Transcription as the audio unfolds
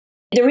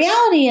The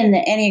reality in the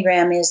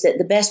Enneagram is that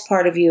the best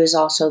part of you is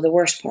also the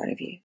worst part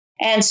of you.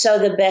 And so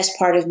the best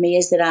part of me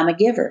is that I'm a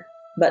giver,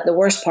 but the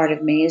worst part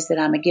of me is that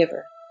I'm a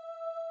giver.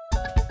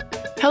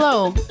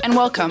 Hello, and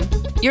welcome.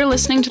 You're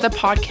listening to the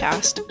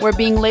podcast where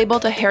being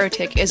labeled a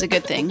heretic is a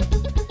good thing.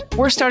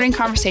 We're starting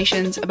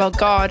conversations about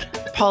God,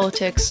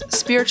 politics,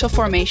 spiritual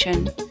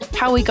formation,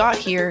 how we got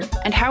here,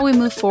 and how we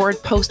move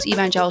forward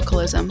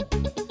post-evangelicalism.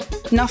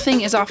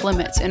 Nothing is off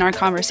limits in our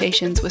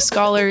conversations with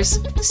scholars,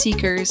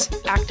 seekers,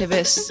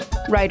 activists,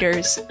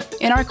 writers,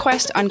 in our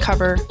quest to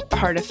uncover the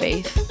heart of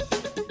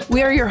faith.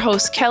 We are your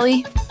hosts,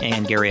 Kelly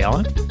and Gary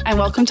Allen, and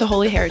welcome to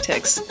Holy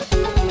Heretics.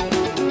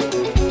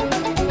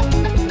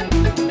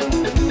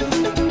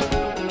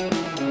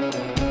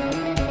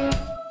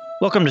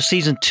 Welcome to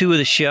Season 2 of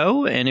the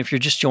show, and if you're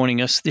just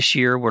joining us this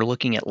year, we're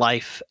looking at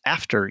life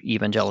after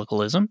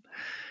evangelicalism.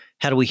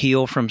 How do we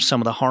heal from some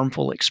of the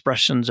harmful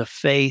expressions of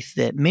faith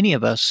that many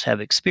of us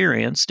have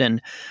experienced? And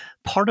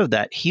part of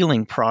that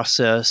healing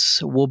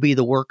process will be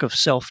the work of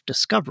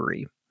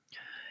self-discovery.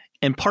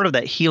 And part of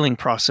that healing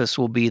process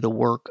will be the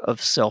work of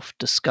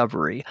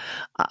self-discovery.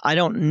 I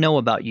don't know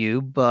about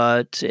you,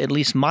 but at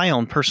least my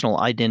own personal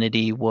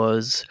identity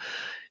was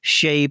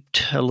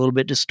shaped, a little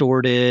bit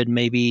distorted,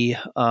 maybe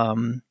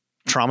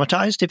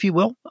traumatized, if you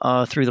will,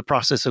 through the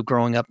process of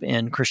growing up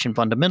in Christian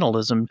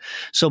fundamentalism,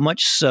 so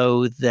much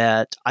so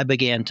that I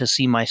began to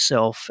see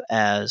myself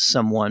as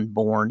someone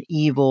born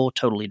evil,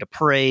 totally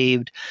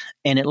depraved,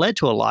 and it led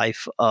to a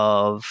life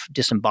of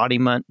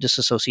disembodiment,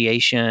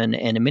 disassociation,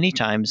 and many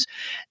times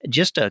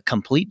just a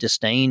complete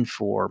disdain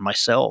for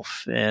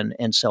myself and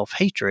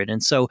self-hatred.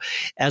 And so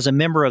as a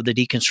member of the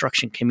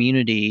deconstruction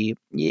community,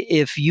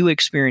 if you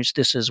experience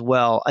this as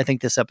well, I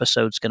think this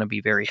episode is going to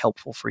be very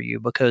helpful for you,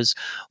 because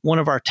one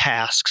of our tasks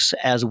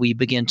as we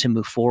begin to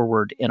move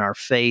forward in our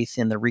faith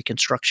in the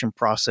reconstruction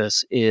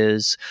process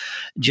is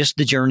just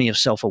the journey of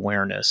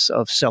self-awareness,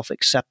 of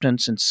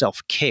self-acceptance and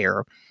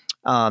self-care.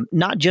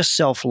 Not just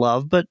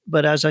self-love,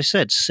 but as I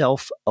said,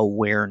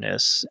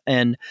 self-awareness.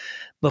 And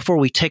before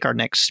we take our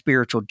next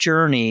spiritual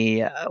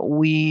journey,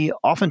 we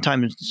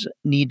oftentimes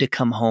need to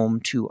come home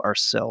to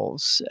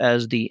ourselves.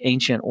 As the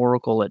ancient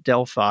oracle at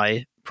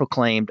Delphi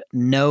proclaimed,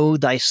 know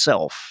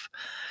thyself.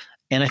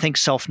 And I think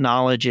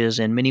self-knowledge is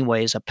in many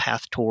ways a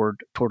path toward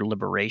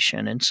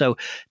liberation. And so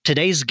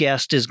today's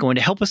guest is going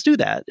to help us do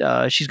that.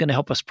 She's going to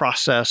help us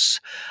process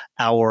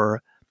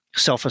our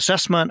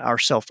self-assessment, our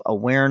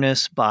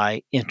self-awareness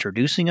by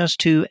introducing us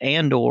to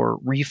and or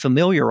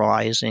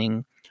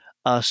refamiliarizing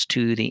us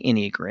to the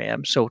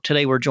Enneagram. So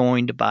today we're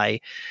joined by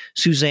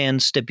Suzanne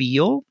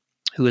Stabile,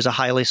 who is a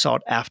highly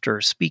sought-after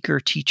speaker,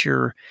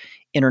 teacher,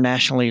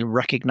 internationally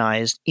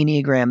recognized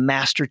Enneagram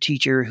master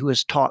teacher who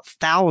has taught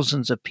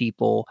thousands of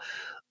people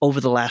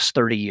over the last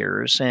 30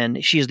 years.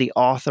 And she is the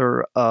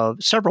author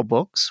of several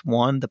books.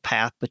 One, The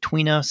Path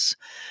Between Us,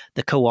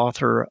 the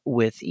co-author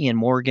with Ian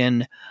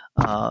Morgan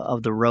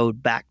of The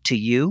Road Back to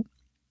You.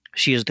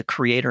 She is the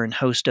creator and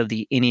host of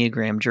the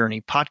Enneagram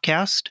Journey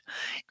podcast.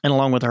 And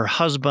along with her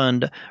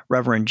husband,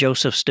 Reverend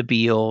Joseph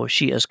Stabile,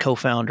 she is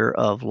co-founder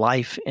of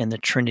Life in the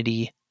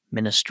Trinity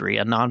Ministry,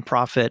 a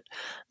nonprofit,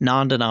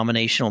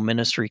 non-denominational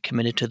ministry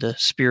committed to the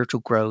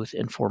spiritual growth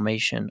and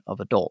formation of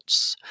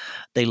adults.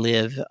 They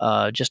live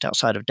just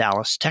outside of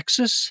Dallas,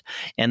 Texas,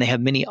 and they have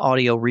many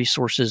audio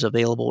resources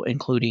available,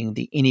 including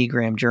the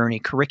Enneagram Journey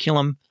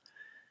curriculum.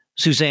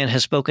 Suzanne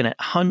has spoken at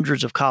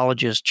hundreds of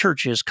colleges,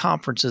 churches,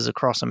 conferences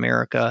across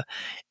America,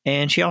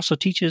 and she also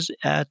teaches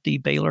at the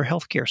Baylor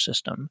Healthcare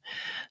System.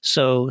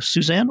 So,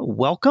 Suzanne,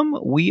 welcome.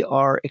 We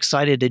are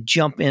excited to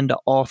jump into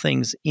all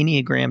things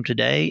Enneagram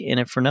today, and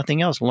if for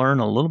nothing else,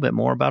 learn a little bit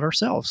more about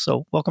ourselves.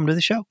 So, welcome to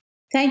the show.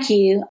 Thank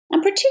you.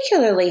 I'm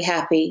particularly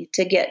happy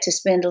to get to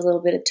spend a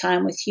little bit of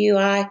time with you.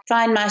 I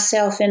find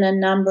myself in a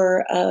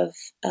number of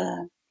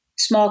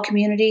small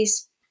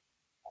communities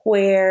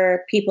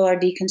where people are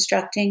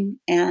deconstructing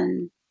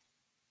and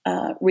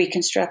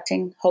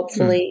reconstructing,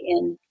 hopefully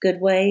in good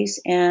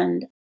ways.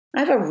 And I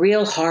have a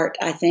real heart,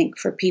 I think,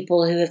 for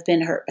people who have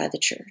been hurt by the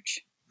church.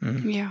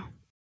 Yeah.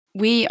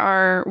 We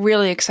are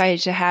really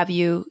excited to have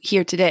you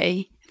here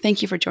today.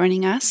 Thank you for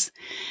joining us.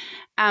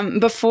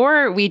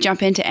 Before we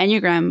jump into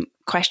Enneagram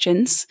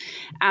questions,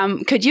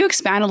 could you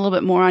expand a little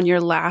bit more on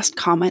your last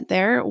comment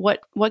there?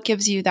 What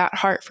gives you that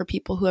heart for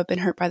people who have been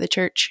hurt by the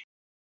church?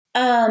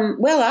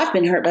 Well, I've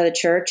been hurt by the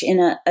church in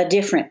a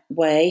different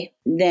way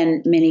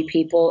than many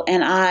people.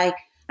 And I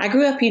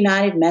grew up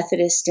United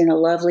Methodist in a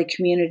lovely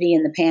community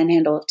in the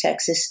panhandle of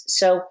Texas.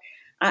 So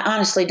I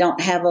honestly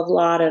don't have a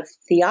lot of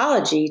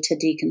theology to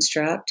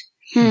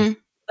deconstruct.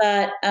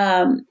 But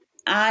I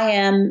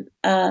am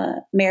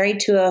married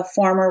to a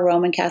former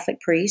Roman Catholic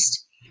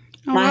priest.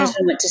 My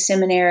husband went to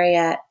seminary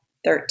at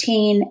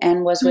 13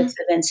 and was with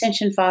the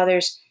Vincentian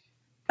Fathers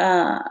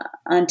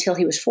until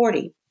he was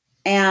 40.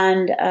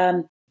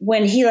 And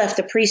when he left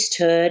the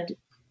priesthood,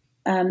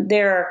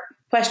 there are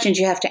questions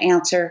you have to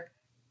answer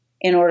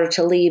in order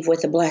to leave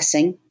with a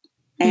blessing.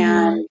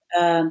 And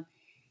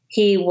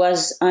he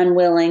was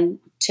unwilling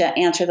to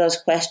answer those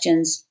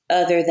questions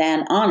other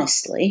than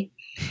honestly.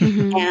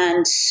 Mm-hmm.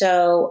 And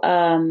so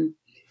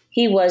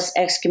he was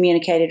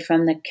excommunicated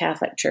from the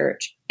Catholic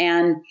Church.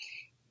 And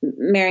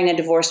marrying a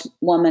divorced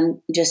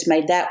woman just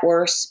made that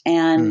worse.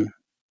 And,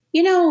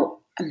 you know,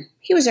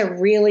 he was a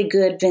really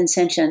good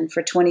Vincentian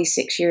for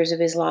 26 years of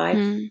his life.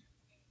 Mm-hmm.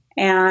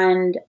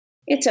 And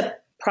it's a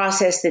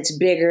process that's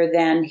bigger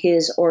than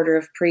his order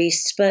of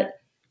priests, but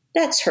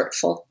that's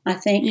hurtful, I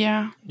think.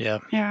 Yeah,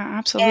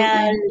 absolutely.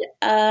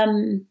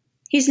 And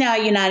he's now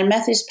a United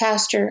Methodist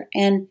pastor,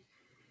 and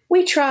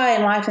we try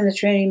in Life in the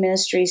Trinity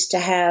Ministries to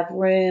have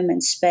room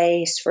and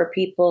space for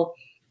people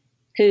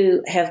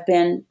who have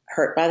been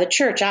hurt by the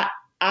church.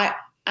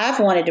 I've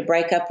wanted to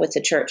break up with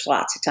the church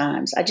lots of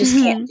times. I just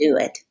can't do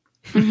it.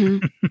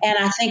 Mm-hmm. And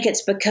I think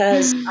it's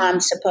because I'm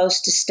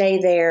supposed to stay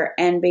there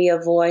and be a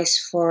voice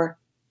for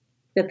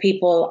the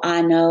people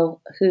I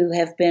know who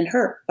have been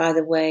hurt by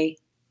the way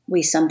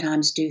we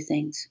sometimes do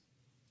things.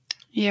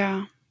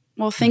 Yeah.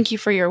 Well, thank you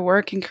for your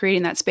work in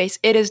creating that space.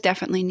 It is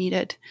definitely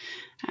needed.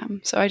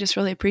 So I just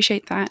really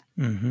appreciate that.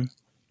 Mm-hmm.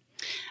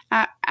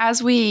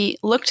 As we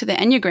look to the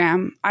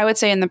Enneagram, I would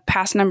say in the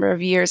past number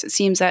of years, it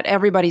seems that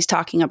everybody's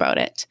talking about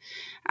it.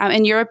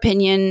 In your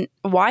opinion,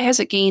 why has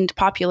it gained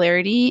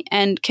popularity?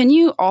 And can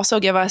you also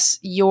give us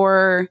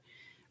your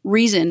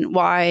reason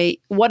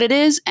what it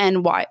is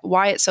and why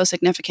it's so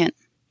significant?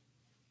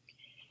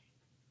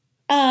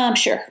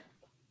 Sure.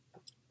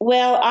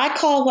 Well, I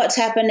call what's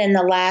happened in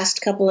the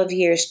last couple of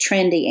years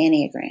trendy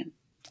Enneagram.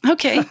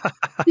 Okay.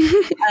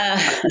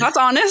 That's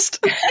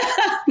honest.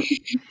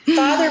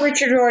 Father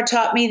Richard Rohr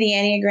taught me the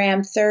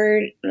Enneagram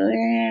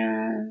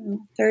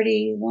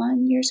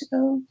 31 years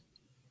ago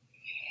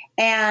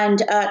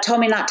and told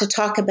me not to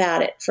talk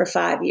about it for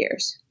 5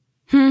 years.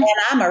 And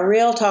I'm a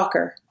real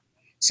talker.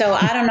 So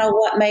I don't know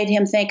what made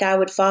him think I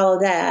would follow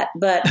that,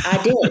 but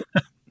I did.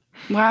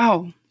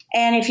 Wow.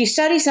 And if you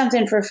study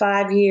something for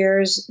 5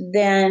 years,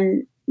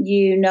 then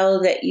you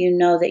know that you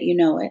know that you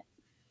know it.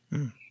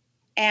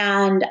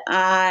 And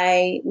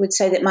I would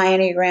say that my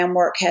Enneagram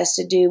work has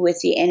to do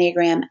with the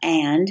Enneagram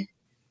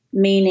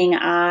meaning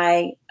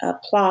I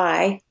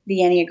apply the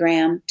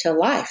Enneagram to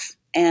life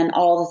and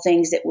all the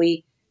things that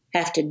we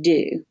have to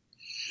do.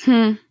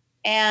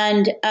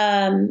 And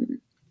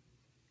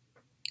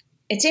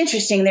it's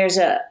interesting. There's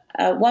a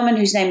woman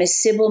whose name is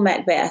Sybil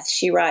Macbeth.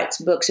 She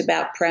writes books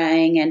about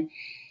praying. And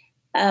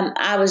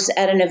I was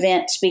at an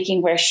event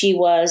speaking where she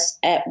was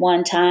at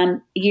one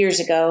time years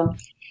ago.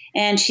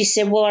 And she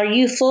said, well, are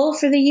you full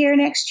for the year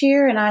next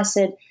year? And I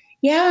said,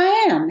 yeah,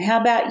 I am. How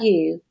about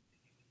you?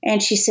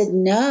 And she said,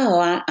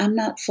 no, I'm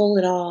not full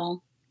at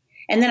all.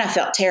 And then I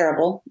felt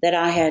terrible that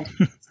I had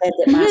said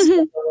that my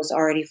schedule was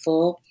already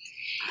full.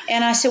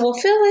 And I said, well,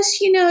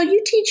 Phyllis,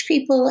 you teach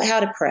people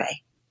how to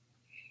pray.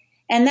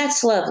 And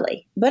that's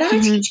lovely. But I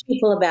teach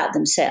people about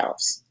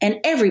themselves. And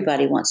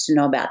everybody wants to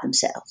know about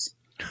themselves.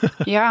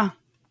 Yeah.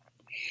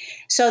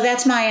 So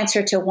that's my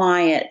answer to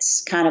why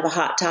it's kind of a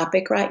hot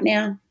topic right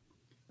now.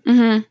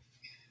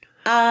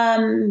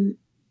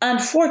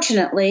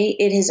 Unfortunately,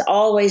 it has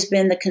always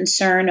been the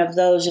concern of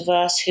those of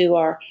us who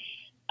are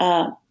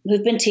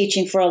who've been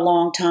teaching for a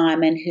long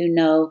time and who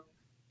know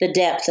the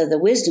depth of the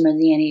wisdom of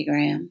the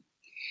Enneagram.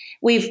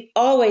 We've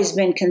always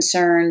been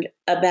concerned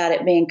about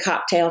it being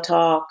cocktail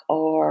talk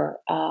or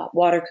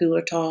water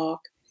cooler talk.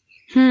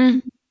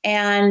 And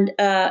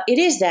it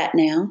is that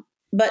now,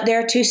 but there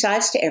are two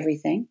sides to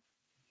everything.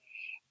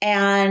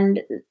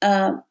 And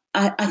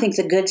I think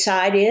the good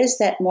side is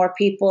that more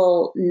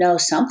people know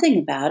something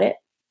about it,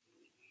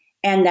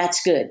 and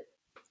that's good.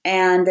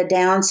 And the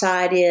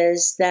downside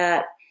is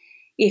that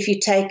if you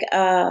take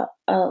a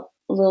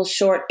little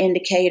short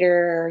indicator,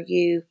 or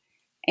you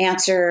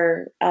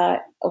answer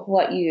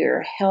what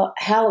your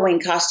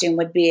Halloween costume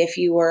would be if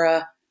you were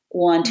a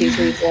 1, 2,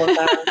 3, 4,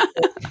 5,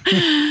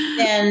 6,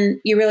 then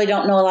you really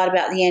don't know a lot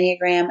about the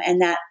Enneagram,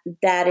 and that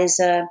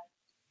is a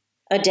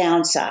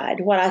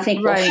downside. What I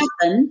think will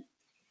happen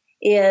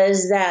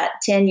is that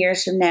 10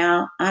 years from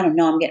now, I don't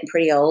know, I'm getting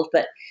pretty old,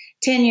 but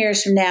 10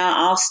 years from now,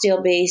 I'll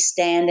still be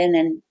standing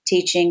and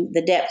teaching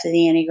the depth of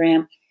the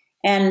Enneagram.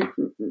 And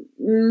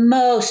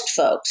most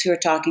folks who are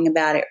talking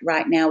about it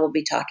right now will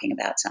be talking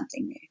about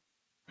something new.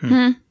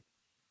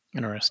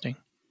 Interesting.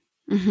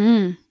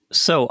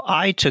 So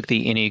I took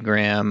the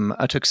Enneagram.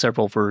 I took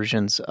several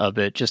versions of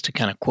it just to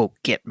kind of, quote,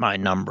 get my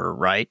number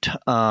right.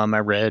 I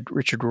read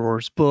Richard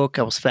Rohr's book.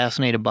 I was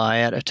fascinated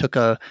by it. I took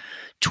a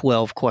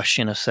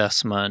 12-question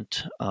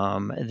assessment.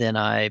 Then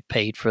I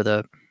paid for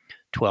the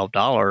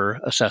 $12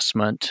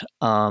 assessment.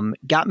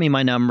 Got me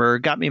my number,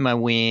 got me my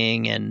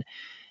wing, and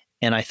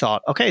I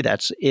thought, okay,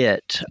 that's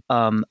it.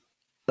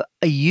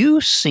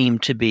 You seem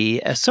to be,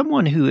 as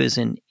someone who is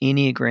an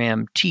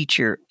Enneagram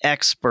teacher,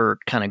 expert,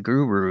 kind of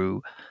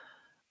guru,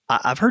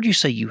 I've heard you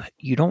say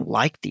you don't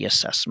like the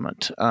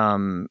assessment.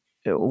 How's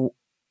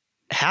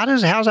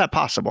that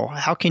possible?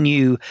 How can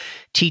you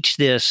teach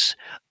this?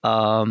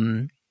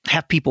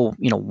 Have people,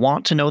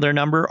 want to know their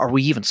number? Are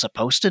we even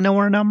supposed to know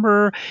our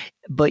number?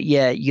 But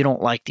yet you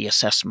don't like the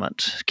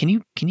assessment. Can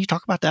you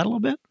talk about that a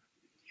little bit?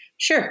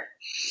 Sure.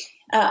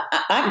 I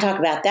can talk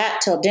about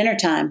that till dinner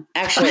time,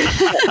 actually.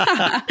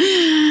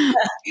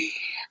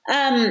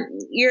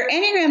 Your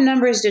Enneagram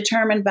number is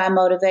determined by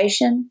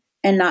motivation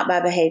and not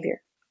by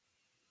behavior.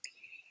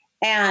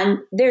 And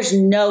there's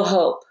no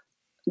hope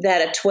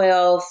that a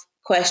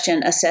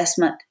 12-question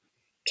assessment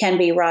can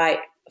be right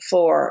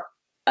for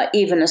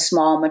even a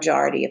small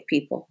majority of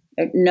people.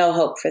 There's no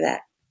hope for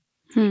that.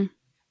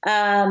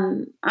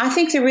 I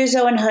think the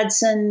Rizzo and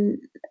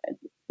Hudson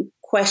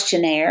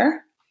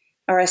questionnaire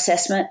or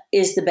assessment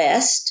is the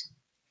best.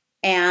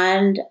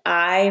 And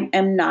I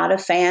am not a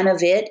fan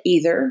of it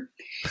either,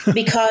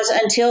 because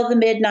until the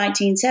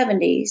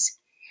mid-1970s,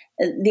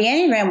 the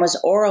Enneagram was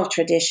oral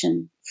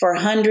tradition for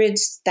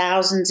hundreds,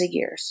 thousands of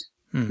years.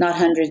 Not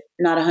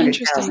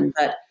 100,000,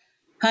 but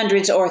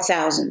hundreds or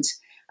thousands.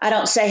 I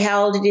don't say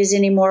how old it is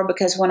anymore,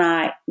 because when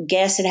I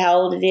guess at how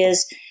old it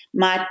is,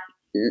 my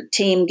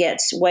team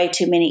gets way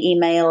too many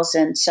emails,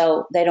 and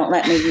so they don't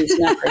let me use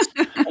numbers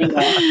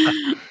anymore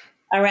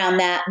around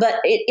that. But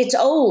it's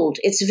old.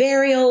 It's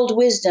very old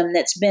wisdom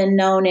that's been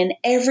known in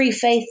every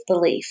faith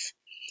belief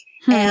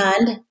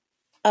and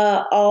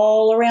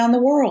all around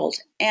the world.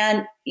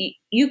 And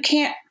you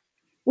can't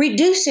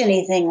reduce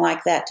anything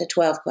like that to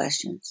 12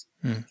 questions.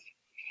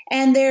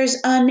 And there's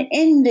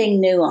unending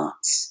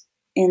nuance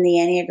in the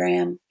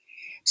Enneagram.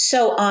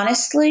 So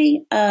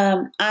honestly,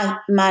 my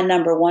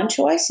number one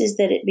choice is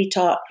that it be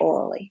taught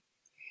orally.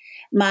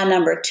 My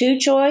number two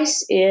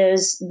choice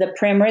is the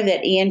primer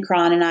that Ian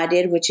Cron and I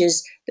did, which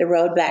is The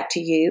Road Back to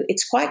You.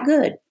 It's quite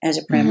good as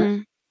a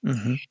primer.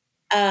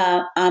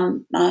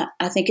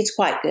 I think it's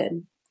quite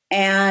good.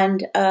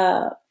 And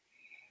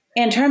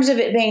in terms of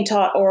it being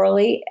taught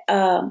orally,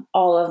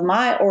 all of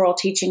my oral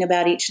teaching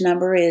about each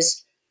number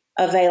is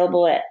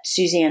available at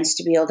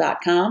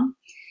SuzanneStabile.com.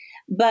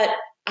 But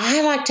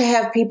I like to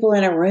have people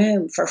in a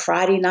room for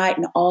Friday night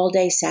and all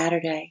day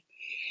Saturday.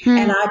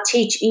 And I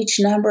teach each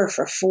number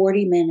for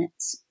 40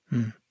 minutes.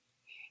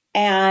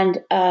 And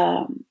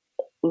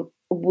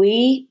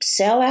we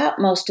sell out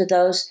most of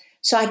those.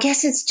 So I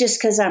guess it's just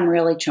because I'm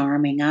really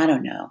charming. I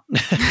don't know.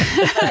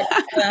 But,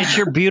 it's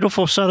your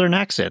beautiful Southern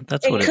accent.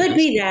 That's what it is. It could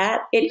be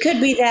that. It could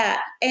be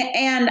that.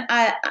 And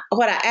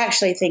what I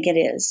actually think it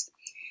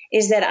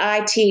is that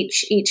I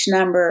teach each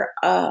number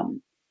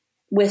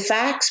with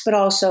facts, but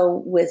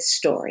also with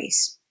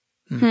stories.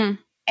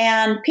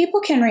 And people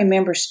can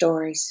remember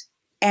stories,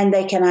 and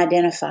they can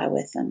identify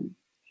with them.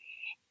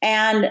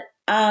 And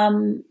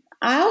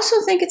I also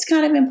think it's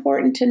kind of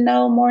important to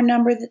know more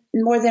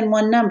than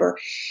one number.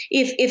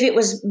 If it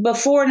was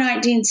before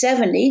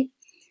 1970,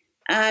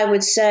 I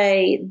would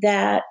say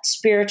that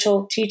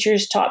spiritual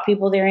teachers taught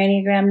people their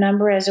Enneagram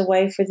number as a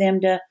way for them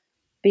to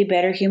be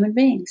better human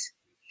beings.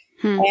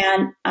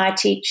 And I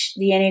teach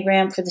the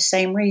Enneagram for the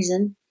same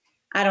reason.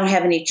 I don't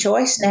have any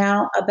choice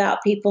now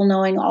about people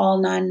knowing all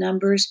 9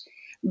 numbers,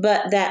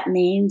 but that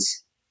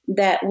means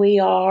that we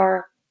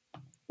are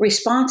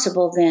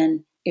responsible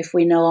then, if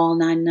we know all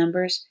 9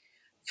 numbers,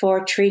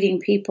 for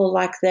treating people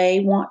like they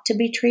want to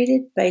be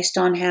treated based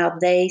on how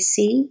they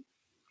see.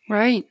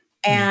 Right.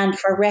 And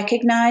for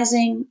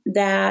recognizing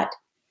that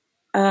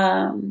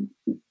the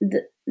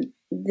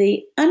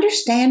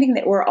understanding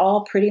that we're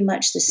all pretty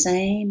much the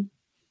same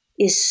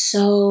is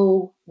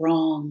so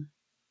wrong.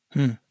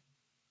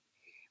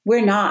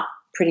 We're not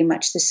pretty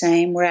much the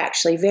same. We're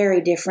actually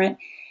very different.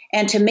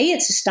 And to me,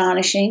 it's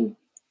astonishing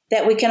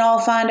that we can all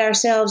find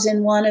ourselves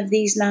in one of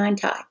these 9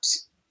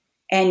 types.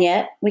 And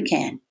yet we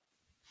can.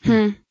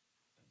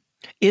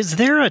 Is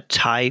there a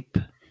type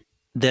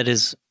that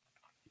is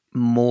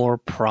more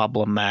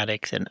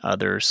problematic than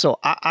others? So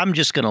I'm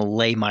just going to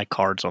lay my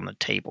cards on the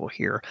table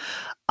here.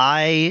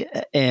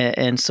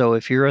 And so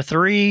if you're a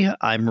 3,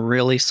 I'm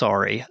really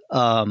sorry.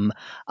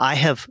 I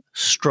have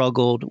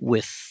struggled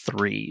with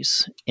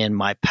 3s in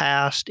my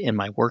past, in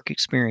my work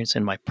experience,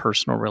 in my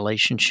personal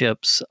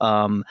relationships.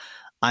 I'm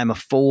a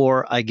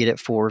 4. I get it.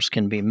 4s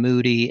can be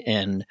moody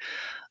and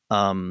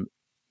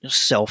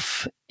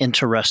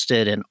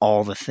self-interested and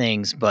all the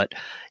things. But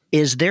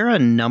is there a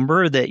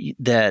number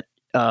that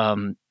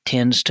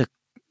tends to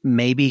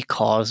maybe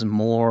cause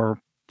more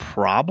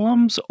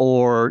problems,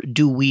 or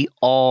do we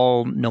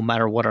all, no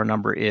matter what our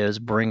number is,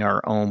 bring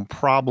our own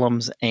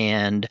problems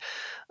and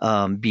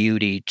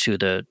beauty to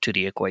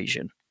the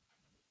equation?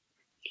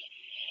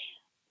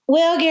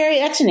 Well, Gary,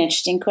 that's an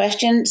interesting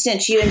question,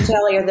 since you and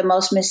Kelly are the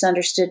most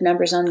misunderstood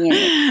numbers on the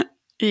internet.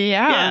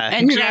 Yeah,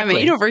 and exactly.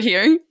 You're 8 over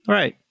here.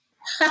 Right.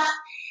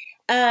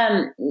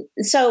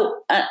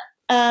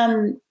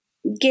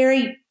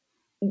 Gary,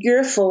 you're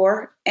a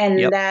 4,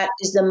 and that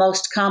is the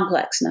most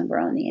complex number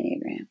on the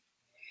Enneagram.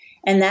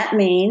 And that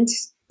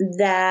means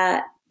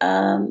that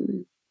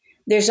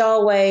there's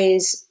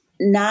always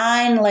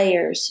 9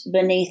 layers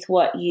beneath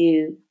what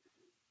you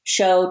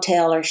show,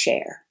 tell, or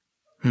share.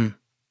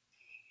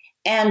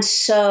 And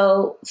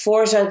so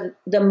 4s are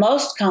the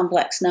most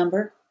complex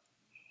number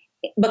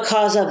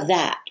because of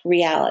that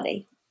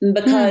reality.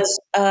 Because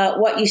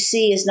what you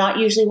see is not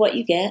usually what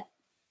you get.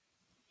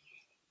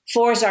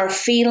 4s are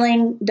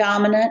feeling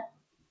dominant,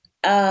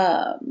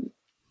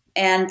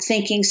 and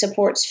thinking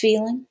supports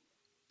feeling.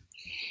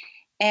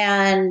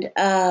 And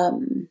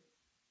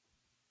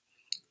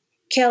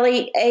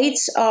Kelly,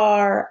 eights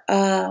are,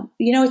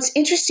 it's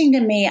interesting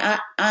to me.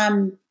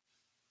 I'm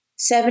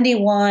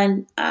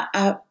 71.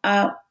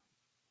 I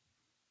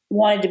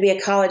wanted to be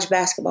a college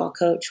basketball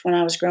coach when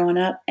I was growing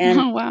up. And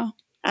Oh, wow.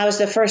 I was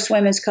the first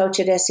women's coach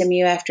at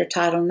SMU after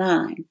Title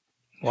IX.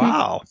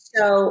 Wow.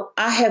 So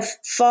I have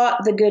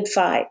fought the good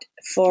fight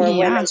for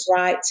women's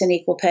rights and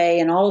equal pay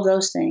and all of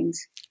those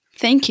things.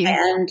 Thank you.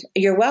 And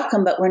you're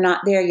welcome, but we're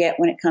not there yet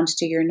when it comes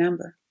to your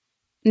number.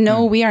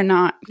 No, we are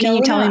not. Can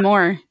you tell me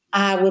more?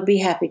 I would be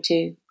happy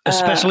to.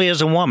 Especially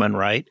as a woman,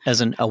 right?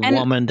 As a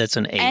woman that's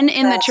an 8. And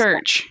in the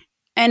church.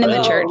 And in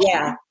the church.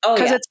 Yeah. Oh,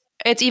 yeah. Because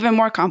it's even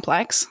more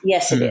complex.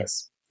 Yes, it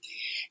is.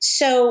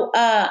 So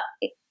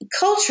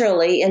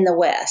culturally in the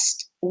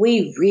West,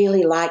 we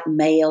really like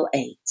male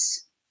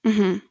 8s.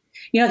 Mm-hmm.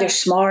 They're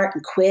smart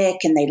and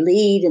quick and they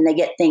lead and they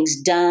get things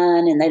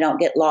done and they don't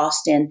get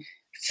lost in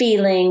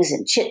feelings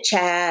and chit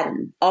chat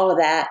and all of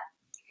that.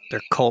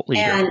 They're cult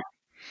leader. And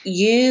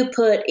you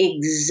put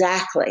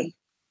exactly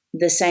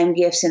the same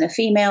gifts in a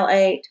female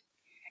 8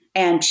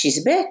 and she's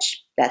a bitch.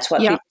 That's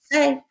what people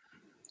say.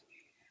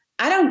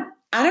 I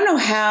don't know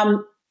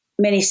how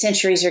many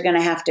centuries are going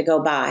to have to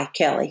go by,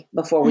 Kelly,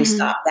 before we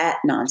stop that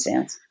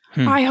nonsense.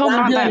 I hope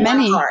not that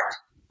many.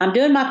 I'm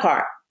doing my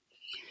part.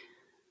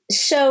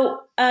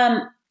 So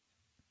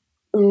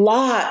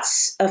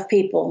lots of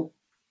people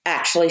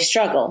actually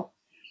struggle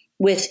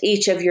with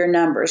each of your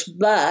numbers.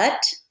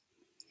 But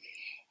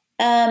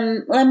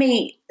let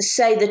me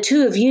say the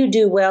two of you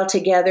do well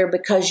together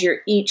because you're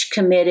each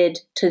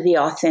committed to the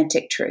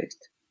authentic truth.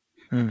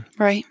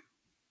 Right.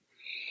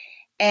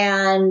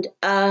 And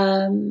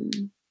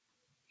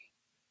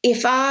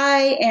if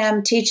I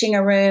am teaching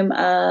a room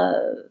of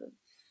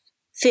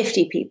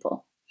 50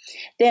 people,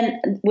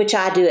 then, which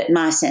I do at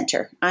my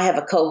center, I have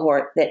a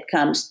cohort that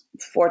comes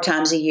 4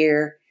 times a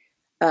year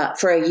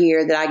for a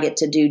year that I get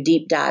to do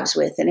deep dives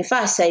with. And if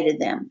I say to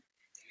them,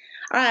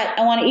 all right,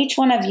 I want each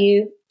one of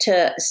you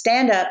to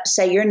stand up,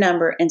 say your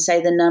number, and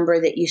say the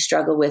number that you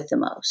struggle with the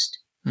most,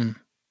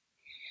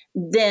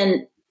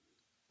 then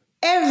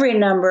every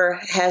number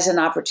has an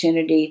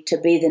opportunity to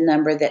be the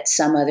number that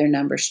some other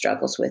number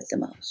struggles with the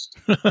most.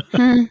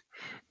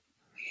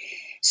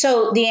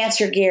 So the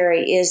answer,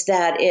 Gary, is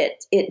that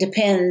it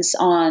depends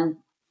on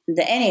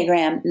the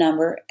Enneagram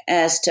number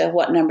as to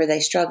what number they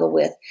struggle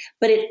with.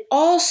 But it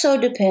also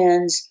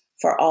depends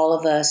for all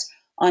of us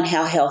on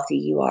how healthy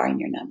you are in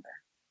your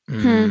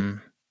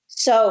number.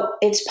 So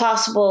it's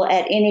possible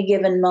at any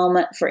given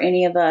moment for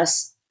any of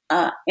us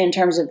in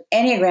terms of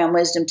Enneagram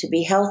wisdom to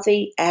be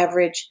healthy,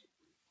 average,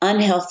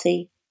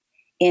 unhealthy,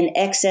 in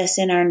excess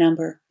in our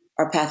number,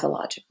 or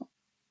pathological.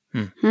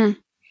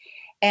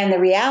 And the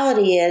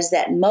reality is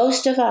that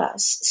most of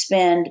us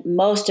spend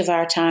most of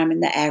our time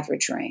in the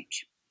average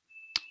range.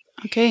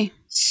 Okay.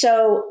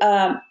 So,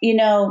 I've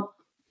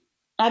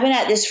been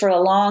at this for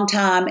a long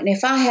time. And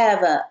if I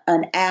have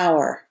an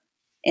hour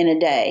in a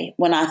day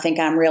when I think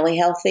I'm really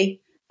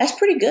healthy, that's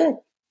pretty good.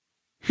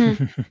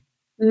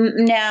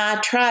 Now, I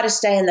try to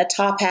stay in the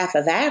top half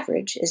of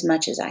average as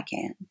much as I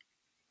can.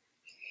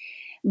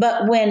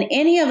 But when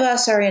any of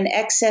us are in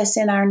excess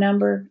in our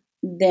number,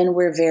 then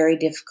we're very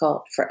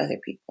difficult for other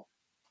people.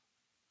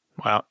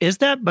 Wow. Is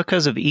that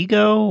because of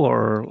ego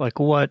or like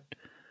what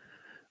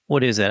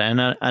is that? And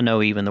I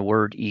know even the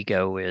word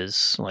ego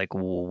is like,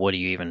 well, what do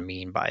you even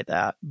mean by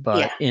that?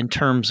 But in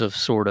terms of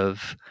sort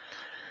of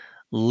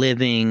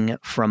living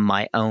from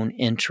my own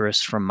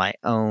interest, from my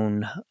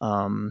own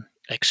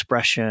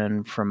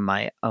expression, from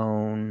my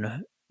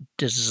own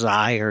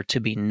desire to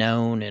be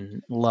known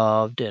and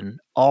loved and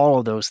all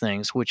of those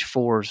things, which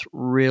 4s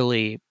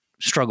really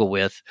struggle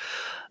with.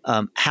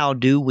 How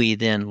do we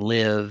then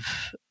live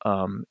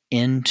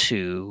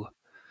into,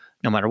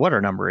 no matter what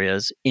our number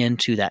is,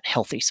 into that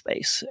healthy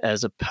space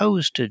as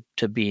opposed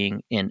to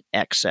being in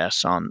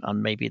excess on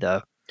maybe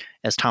the,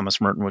 as Thomas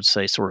Merton would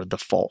say, sort of the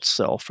false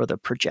self or the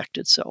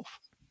projected self?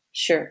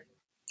 Sure.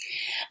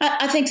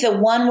 I think the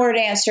one word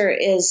answer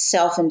is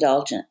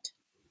self-indulgent.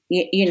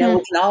 We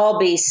can all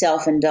be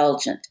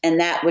self-indulgent, and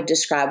that would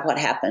describe what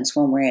happens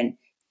when we're in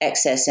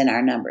excess in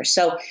our numbers.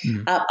 So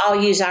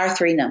I'll use our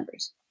 3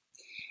 numbers.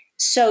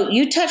 So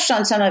you touched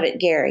on some of it,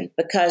 Gary,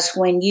 because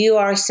when you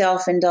are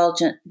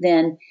self-indulgent,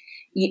 then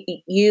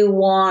you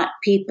want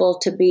people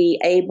to be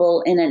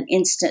able in an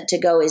instant to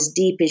go as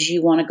deep as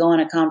you want to go in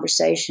a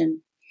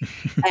conversation.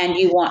 And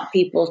you want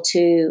people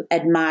to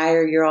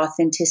admire your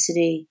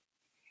authenticity.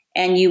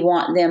 And you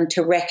want them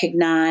to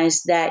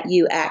recognize that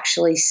you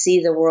actually see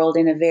the world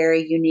in a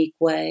very unique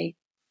way.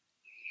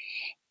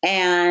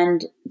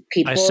 And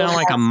people... I sound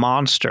like a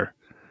monster.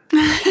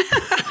 No,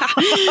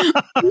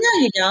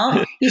 you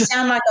don't. You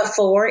sound like a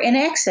 4 in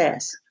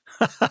excess.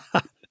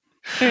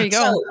 There you go.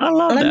 So I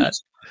love that.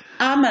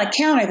 I'm going to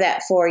counter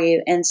that for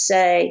you and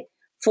say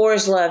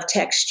 4s love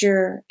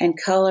texture and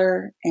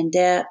color and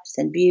depth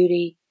and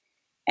beauty.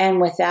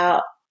 And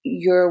without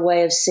your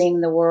way of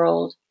seeing the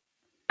world,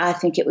 I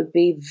think it would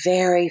be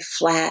very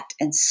flat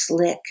and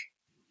slick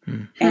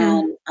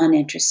and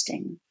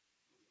uninteresting.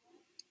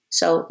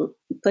 So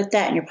put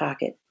that in your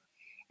pocket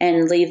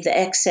and leave the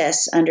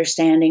excess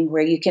understanding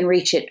where you can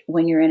reach it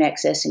when you're in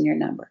excess in your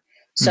number.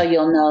 So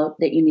you'll know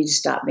that you need to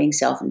stop being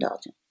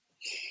self-indulgent.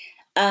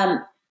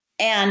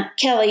 And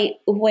Kelly,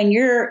 when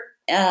you're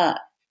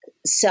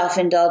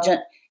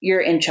self-indulgent,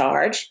 you're in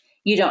charge.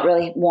 You don't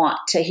really want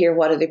to hear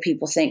what other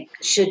people think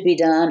should be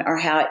done or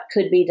how it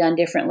could be done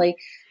differently,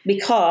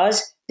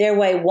 because their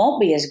way won't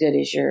be as good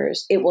as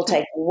yours. It will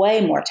take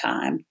way more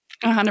time.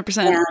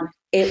 100%. And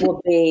it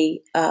will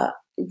be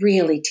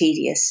really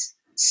tedious.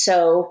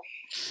 So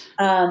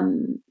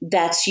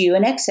that's you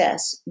in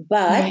excess.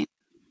 But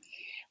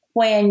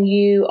when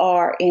you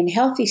are in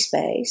healthy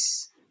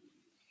space,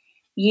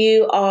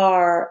 you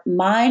are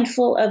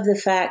mindful of the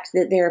fact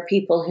that there are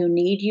people who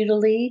need you to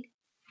lead,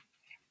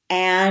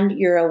 and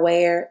you're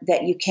aware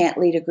that you can't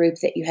lead a group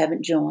that you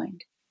haven't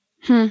joined.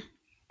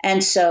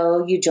 And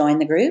so you join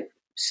the group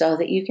so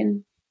that you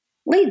can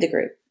lead the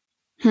group.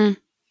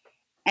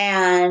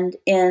 And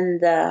in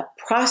the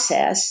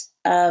process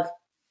of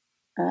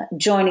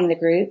joining the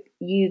group,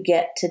 you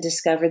get to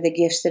discover the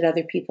gifts that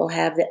other people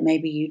have that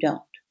maybe you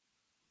don't.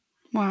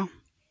 Wow.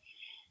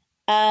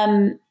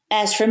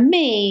 As for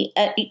me,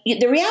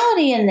 the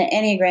reality in the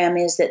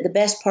Enneagram is that the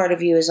best part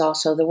of you is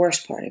also the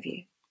worst part of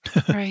you.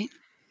 Right.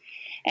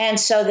 And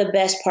so the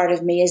best part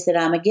of me is that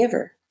I'm a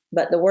giver,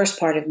 but the worst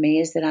part of me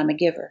is that I'm a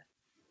giver.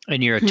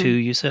 And you're a 2,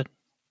 you said?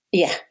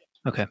 Yeah.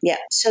 Okay. Yeah.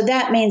 So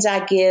that means I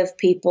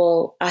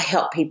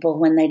help people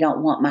when they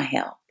don't want my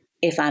help,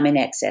 if I'm in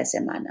excess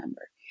in my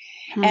number.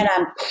 And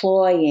I'm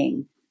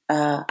cloying.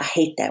 I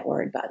hate that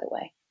word, by the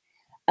way.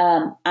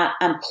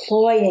 I'm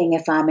cloying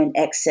if I'm in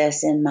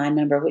excess in my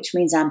number, which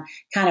means I'm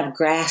kind of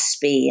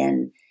graspy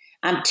and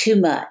I'm too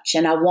much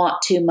and I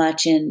want too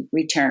much in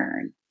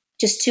return,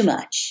 just too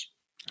much.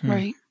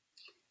 Right.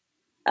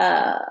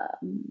 And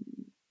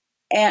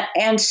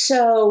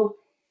so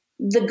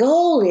the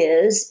goal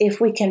is,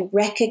 if we can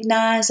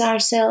recognize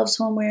ourselves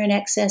when we're in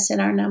excess in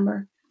our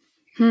number.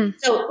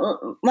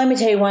 So let me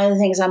tell you one of the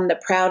things I'm the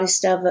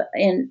proudest of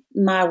in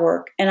my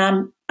work, and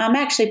I'm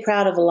actually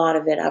proud of a lot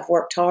of it. I've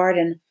worked hard,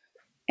 and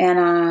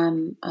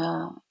I'm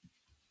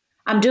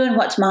doing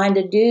what's mine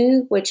to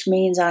do, which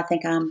means I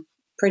think I'm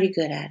pretty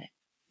good at it.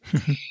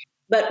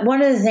 But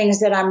one of the things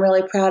that I'm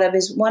really proud of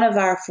is one of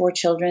our 4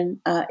 children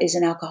is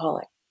an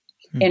alcoholic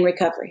in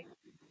recovery.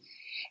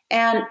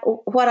 And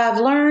what I've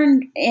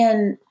learned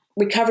in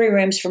recovery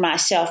rooms for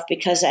myself,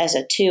 because as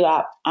a 2,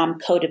 I'm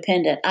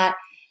codependent,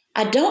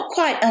 I don't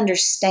quite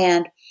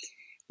understand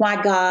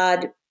why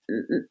God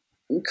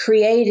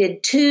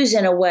created 2s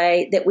in a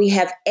way that we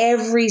have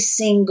every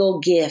single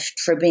gift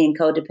for being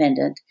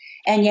codependent,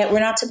 and yet we're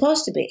not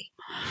supposed to be.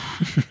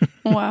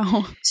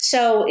 Wow.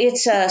 So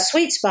it's a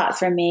sweet spot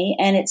for me,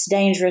 and it's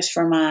dangerous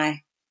for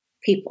my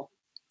people.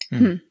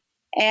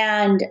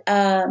 And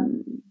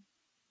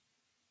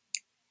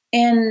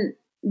in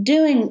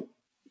doing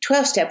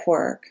 12-step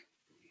work,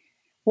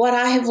 what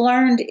I have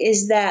learned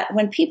is that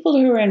when people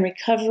who are in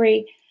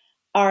recovery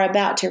are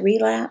about to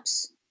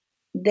relapse,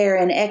 they're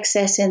in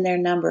excess in their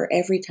number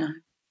every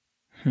time.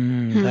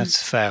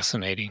 That's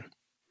fascinating.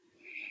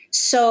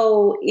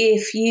 So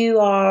if you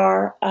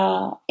are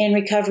in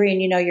recovery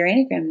and you know your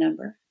Enneagram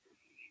number,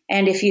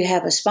 and if you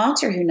have a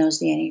sponsor who knows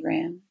the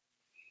Enneagram,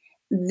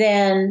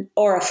 then,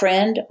 or a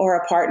friend or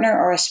a partner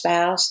or a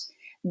spouse,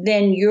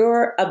 then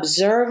your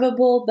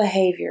observable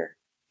behavior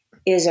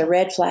is a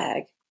red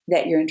flag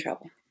that you're in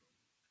trouble.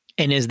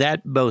 And is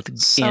that both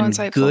So in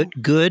insightful.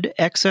 good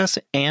excess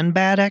and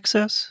bad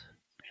excess?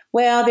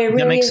 Well, there Does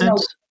that really make is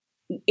sense?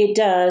 no, it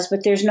does,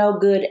 but there's no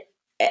good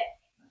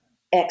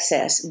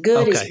excess.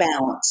 Good is Okay.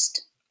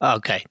 balanced.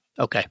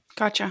 Okay.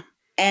 Gotcha.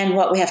 And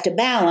what we have to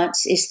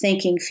balance is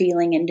thinking,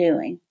 feeling, and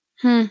doing.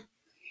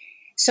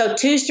 So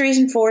 2s, 3s,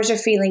 and 4s are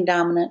feeling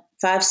dominant.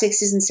 5s,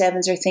 6s, and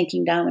 7s are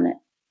thinking dominant.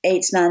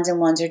 8s, 9s, and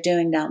 1s are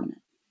doing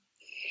dominant.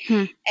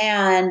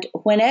 And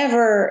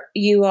whenever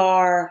you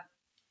are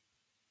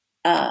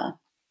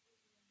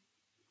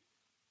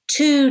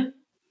too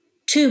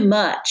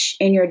much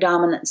in your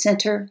dominant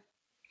center,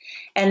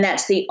 and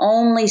that's the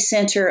only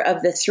center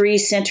of the 3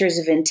 centers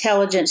of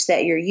intelligence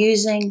that you're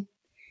using,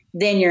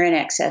 then you're in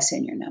excess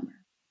in your number.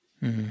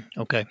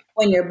 Okay.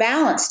 When you're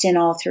balanced in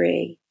all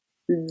 3,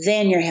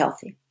 then you're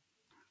healthy.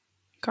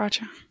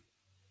 Gotcha.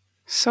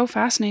 So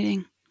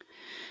fascinating.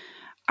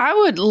 I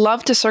would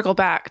love to circle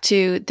back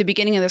to the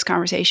beginning of this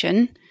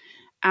conversation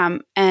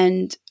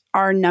and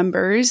our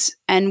numbers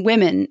and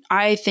women.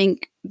 I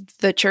think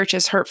the church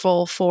is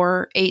hurtful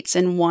for 8s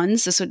and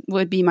 1s. This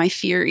would be my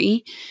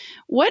theory.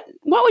 What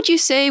would you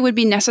say would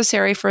be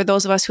necessary for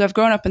those of us who have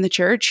grown up in the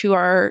church, who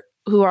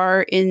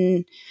are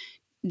in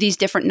these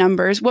different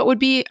numbers? What would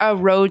be a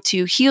road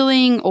to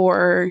healing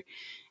or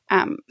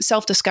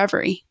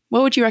self-discovery?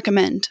 What would you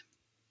recommend?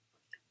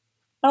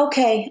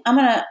 Okay, I'm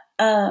gonna.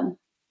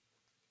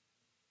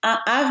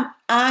 I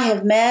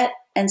have met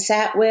and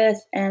sat with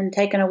and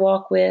taken a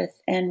walk with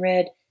and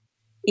read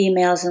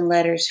emails and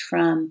letters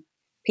from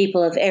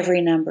people of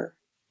every number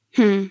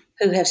who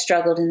have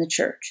struggled in the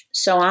church.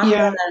 So I'm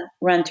going to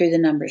run through the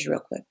numbers real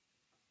quick.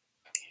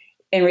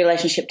 in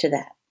relationship to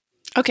that.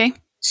 Okay.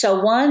 So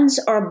ones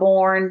are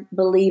born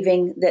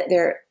believing that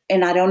they're,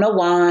 and I don't know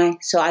why,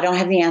 so I don't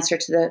have the answer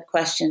to the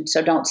question,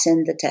 so don't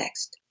send the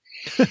text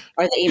or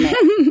the email.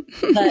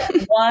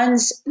 But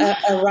ones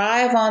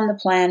arrive on the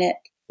planet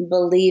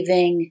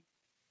believing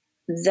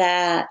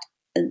that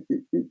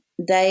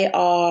they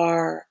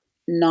are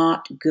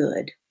not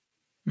good,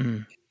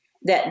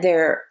 that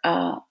they're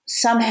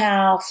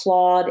somehow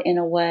flawed in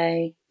a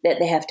way that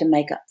they have to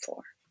make up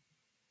for.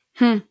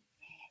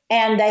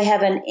 And they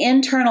have an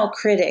internal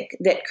critic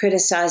that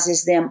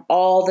criticizes them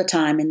all the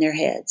time in their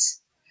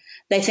heads.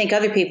 They think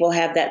other people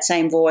have that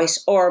same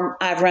voice, or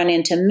I've run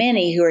into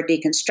many who are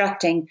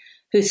deconstructing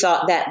who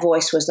thought that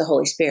voice was the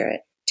Holy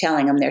Spirit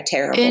telling them they're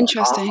terrible.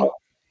 Interesting.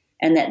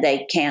 And that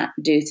they can't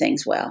do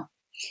things well.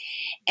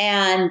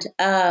 And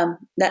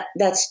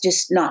that's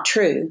just not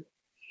true.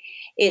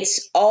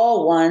 It's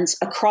all ones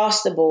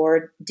across the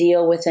board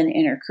deal with an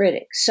inner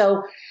critic.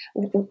 So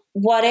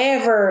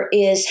whatever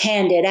is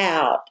handed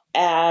out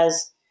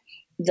as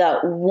the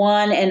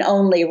one and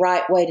only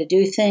right way to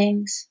do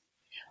things,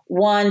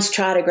 ones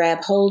try to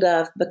grab hold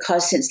of,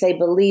 because since they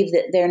believe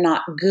that they're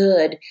not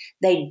good,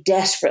 they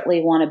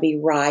desperately want to be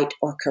right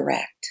or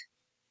correct.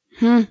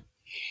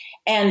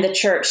 And the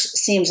church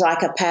seems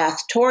like a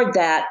path toward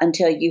that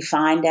until you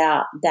find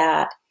out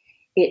that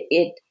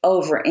it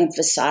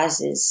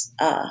overemphasizes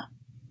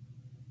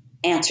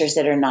answers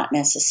that are not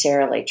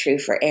necessarily true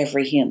for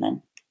every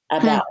human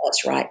about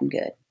what's right and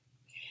good.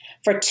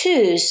 For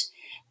twos,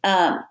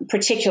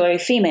 particularly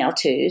female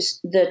twos,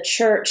 the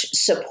church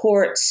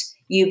supports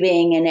you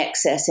being in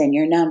excess in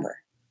your number.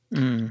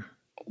 Wow.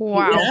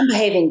 When I'm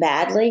behaving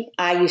badly,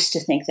 I used to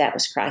think that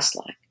was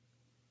Christ-like.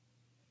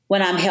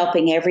 When I'm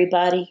helping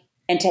everybody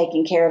and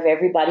taking care of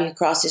everybody who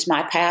crosses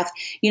my path,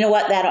 you know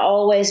what that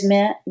always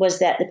meant was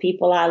that the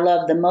people I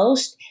love the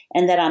most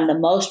and that I'm the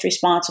most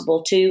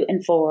responsible to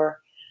and for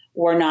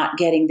were not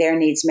getting their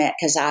needs met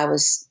because I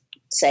was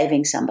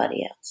saving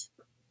somebody else.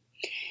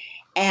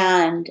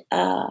 And,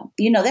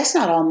 that's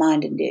not all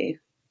mine to do.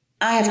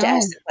 I have to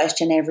ask the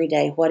question every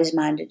day, what is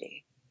mine to do?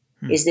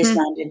 Is this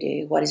mine to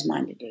do? What is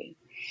mine to do?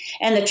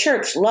 And the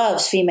church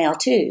loves female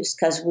twos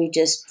because we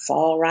just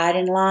fall right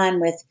in line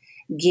with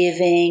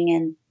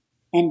giving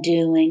and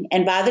doing.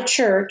 And by the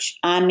church,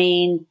 I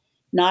mean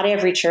not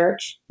every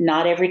church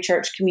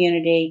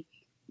community,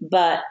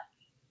 but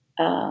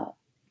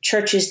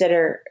churches that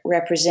are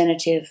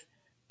representative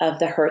of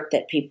the hurt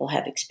that people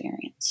have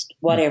experienced,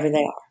 whatever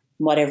they are,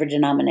 whatever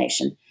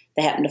denomination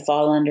they happen to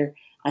fall under.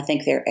 I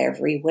think they're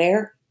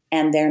everywhere,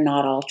 and they're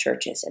not all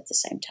churches at the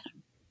same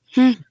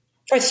time.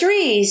 For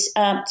threes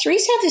have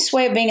this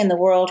way of being in the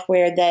world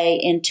where they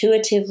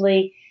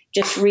intuitively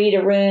just read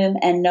a room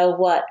and know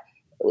what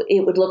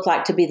it would look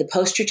like to be the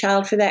poster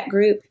child for that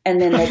group,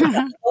 and then they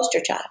become the poster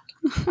child.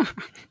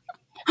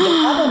 The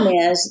problem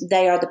is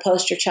they are the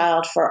poster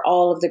child for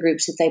all of the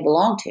groups that they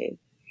belong to.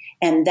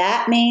 And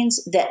that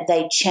means that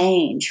they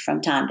change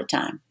from time to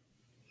time.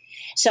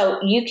 So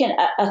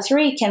a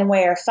three can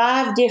wear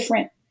 5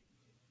 different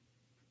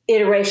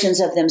iterations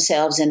of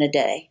themselves in a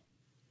day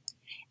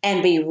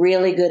and be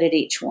really good at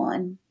each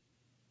one.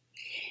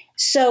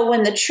 So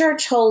when the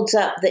church holds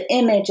up the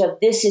image of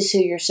this is who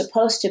you're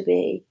supposed to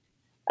be,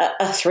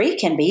 a 3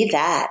 can be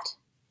that.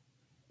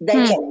 They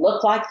can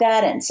look like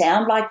that and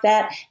sound like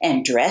that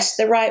and dress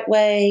the right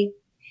way.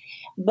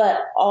 But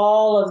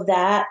all of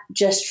that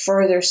just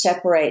further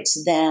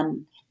separates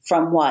them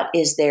from what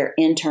is their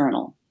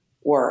internal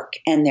work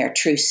and their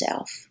true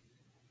self.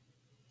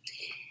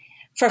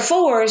 For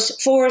fours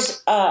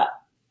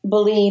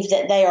believe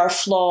that they are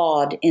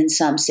flawed in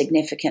some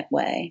significant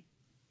way.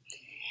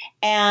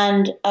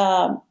 And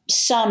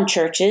some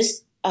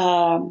churches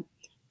that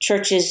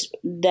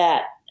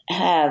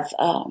have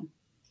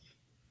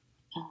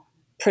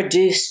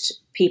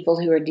produced people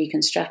who are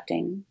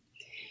deconstructing,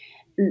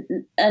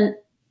 and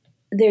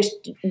there's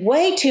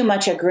way too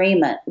much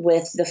agreement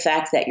with the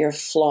fact that you're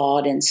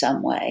flawed in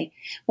some way,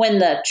 when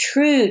the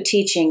true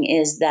teaching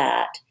is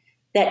that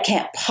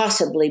can't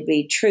possibly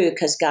be true,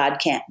 because God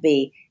can't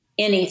be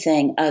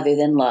anything other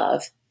than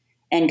love,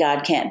 and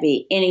God can't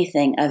be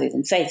anything other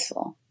than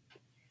faithful.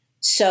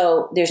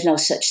 So there's no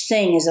such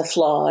thing as a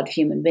flawed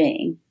human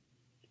being.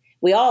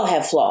 We all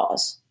have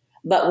flaws,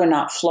 but we're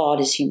not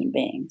flawed as human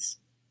beings.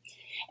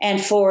 And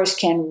fours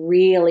can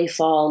really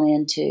fall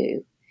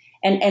into,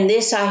 and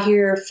this I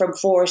hear from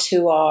fours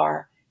who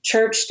are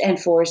churched and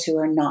fours who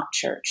are not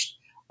churched.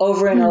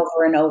 Over and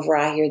over and over,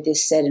 I hear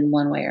this said in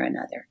one way or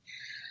another.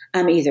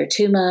 I'm either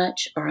too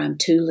much or I'm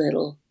too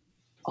little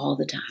all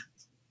the time.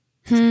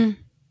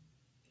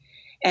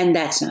 And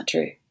that's not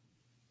true.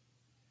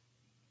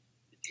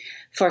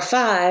 For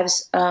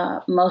fives,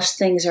 most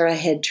things are a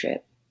head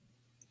trip.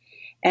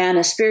 And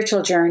a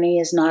spiritual journey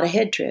is not a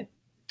head trip.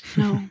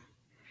 No.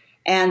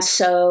 And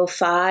so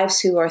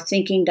fives who are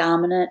thinking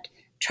dominant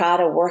try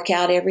to work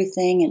out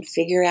everything and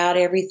figure out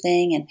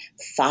everything and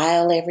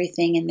file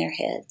everything in their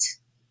heads.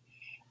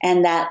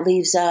 And that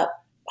leaves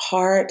up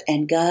heart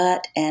and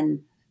gut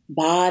and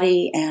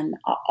body and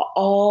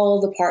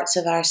all the parts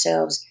of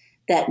ourselves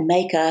that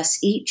make us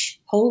each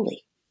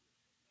holy.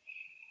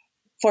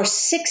 For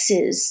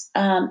sixes,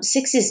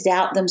 sixes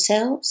doubt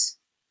themselves,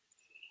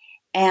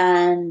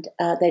 and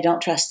they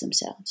don't trust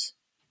themselves.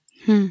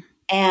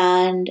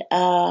 And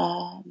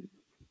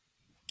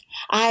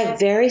I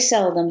very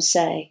seldom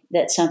say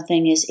that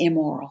something is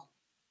immoral.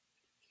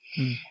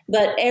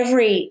 But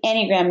every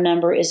Enneagram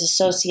number is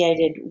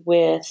associated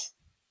with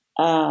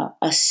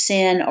a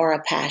sin or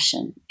a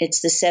passion.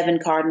 It's the 7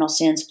 cardinal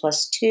sins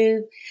plus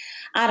 2.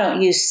 I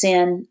don't use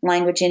sin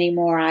language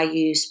anymore. I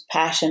use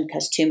passion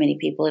because too many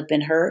people have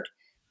been hurt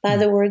by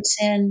the word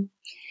sin.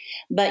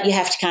 But you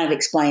have to kind of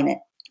explain it.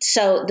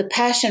 So the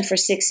passion for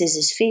sixes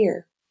is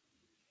fear.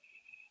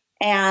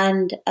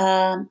 And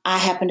I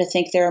happen to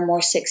think there are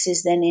more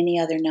sixes than any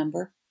other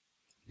number.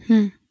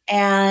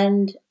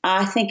 And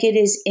I think it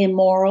is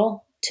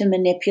immoral to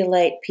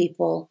manipulate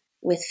people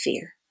with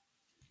fear.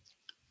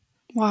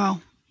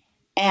 Wow.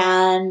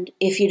 And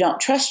if you don't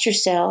trust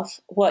yourself,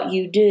 what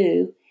you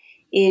do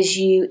is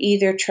you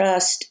either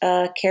trust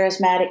a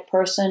charismatic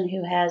person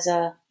who has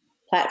a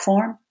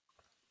platform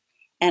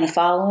and a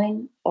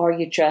following, or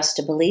you trust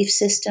a belief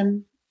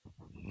system.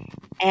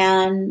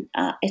 And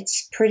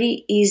it's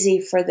pretty easy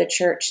for the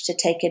church to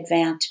take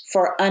advantage,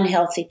 for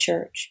unhealthy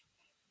church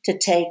to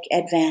take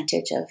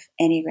advantage of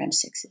Enneagram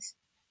 6s.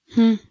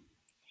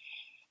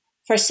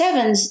 For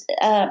 7s,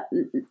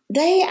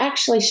 they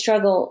actually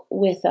struggle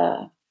with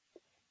a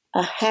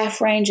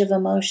half range of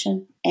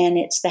emotion, and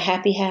it's the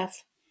happy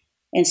half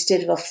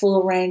instead of a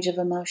full range of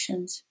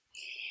emotions.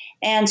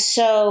 And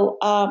so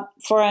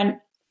for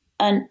an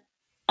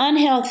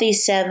unhealthy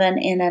 7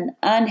 in an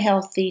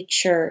unhealthy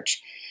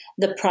church,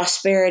 the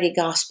prosperity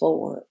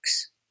gospel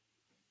works.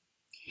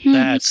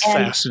 That's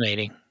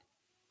fascinating.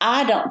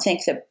 I don't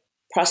think the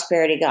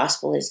prosperity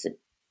gospel is the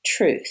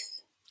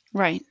truth.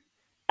 Right.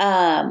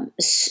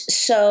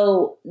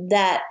 So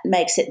that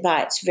makes it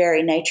by its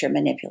very nature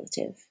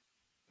manipulative.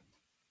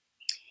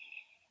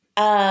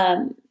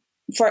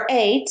 For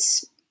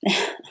 8s,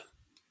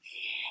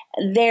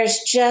 there's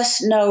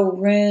just no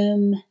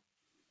room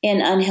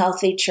in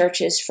unhealthy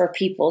churches for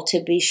people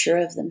to be sure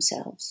of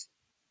themselves.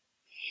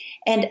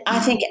 And I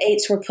think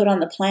 8s were put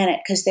on the planet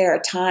because there are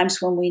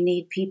times when we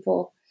need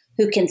people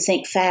who can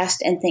think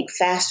fast and think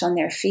fast on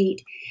their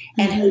feet,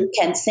 and who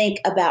can think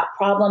about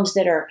problems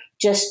that are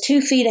just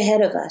 2 feet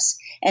ahead of us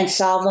and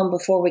solve them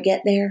before we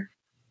get there.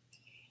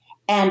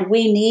 And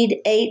we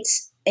need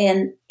 8s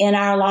in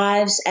our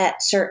lives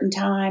at certain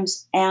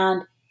times.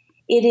 And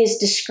it is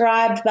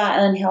described by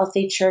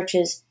unhealthy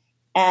churches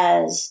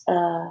as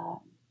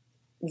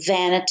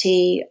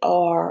vanity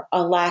or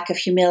a lack of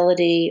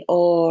humility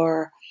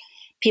or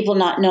people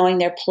not knowing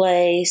their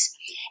place.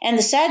 And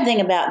the sad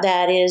thing about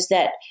that is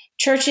that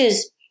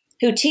churches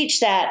who teach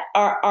that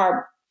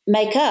are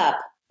make up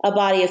a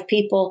body of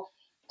people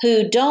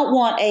who don't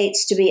want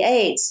 8s to be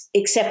 8s,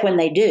 except when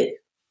they do.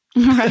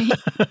 Right.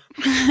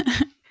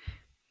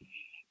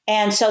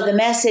 And so the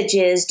message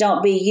is,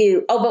 don't be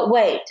you. Oh, but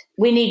wait,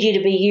 we need you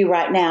to be you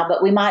right now,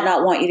 but we might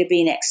not want you to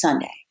be next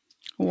Sunday.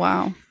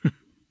 Wow.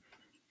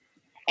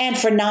 And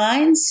for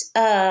 9s,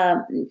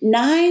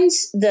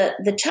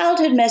 the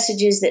childhood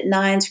messages that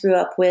 9s grew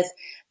up with,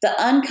 the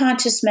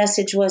unconscious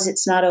message was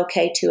it's not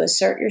okay to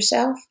assert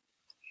yourself.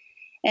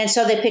 And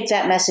so they picked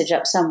that message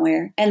up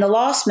somewhere. And the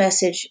lost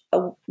message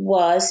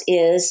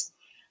is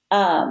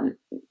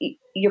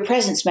your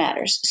presence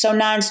matters. So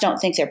 9s don't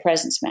think their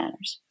presence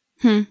matters.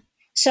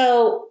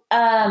 So,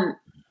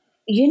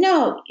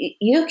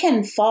 you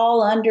can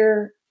fall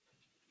under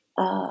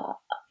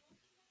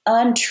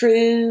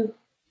untrue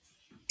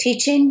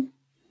teaching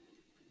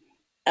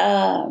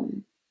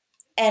and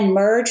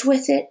merge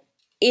with it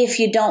if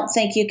you don't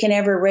think you can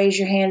ever raise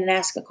your hand and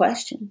ask a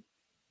question.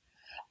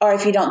 Or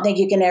if you don't think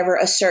you can ever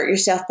assert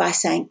yourself by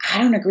saying, I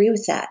don't agree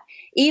with that.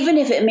 Even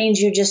if it means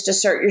you just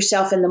assert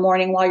yourself in the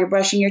morning while you're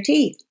brushing your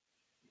teeth.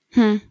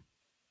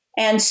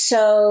 And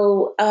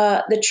so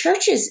the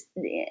churches,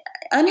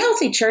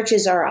 unhealthy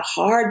churches are a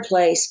hard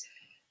place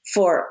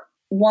for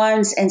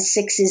 1s and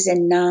 6s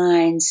and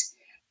 9s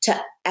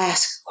to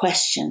ask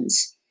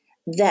questions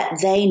that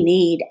they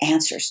need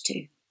answers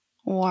to.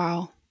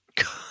 Wow.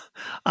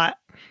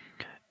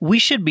 We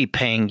should be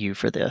paying you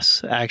for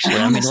this, actually.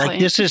 Honestly. I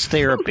mean, this is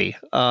therapy.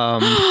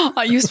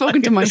 You've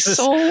spoken to my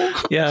soul.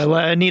 Yeah, well,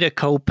 I need a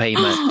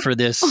co-payment for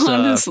this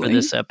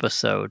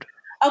episode.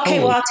 Okay,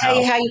 Holy well, I'll tell cow.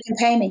 you how you can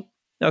pay me.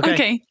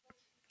 Okay.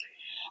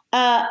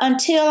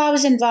 Until I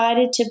was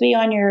invited to be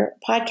on your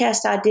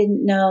podcast, I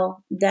didn't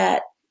know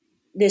that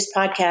this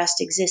podcast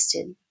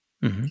existed.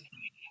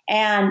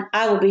 And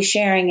I will be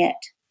sharing it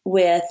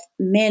with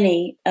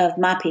many of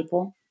my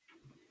people.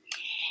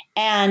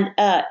 And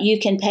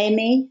you can pay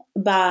me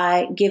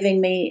by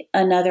giving me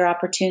another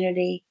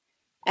opportunity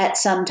at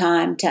some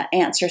time to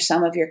answer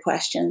some of your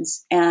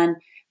questions and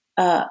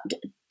to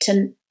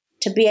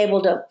be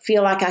able to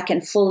feel like I can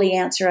fully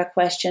answer a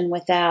question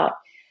without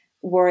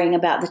worrying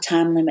about the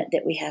time limit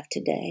that we have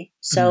today.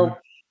 So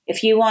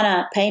if you want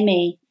to pay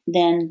me,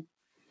 then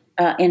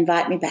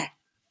invite me back.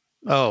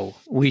 Oh,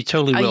 we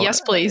totally will.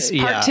 Yes, please.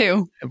 Part Yeah,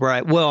 2.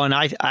 right. Well, and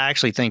I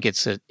actually think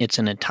it's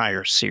an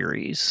entire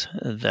series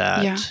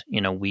that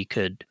Yeah. we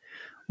could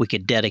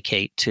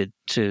dedicate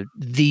to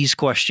these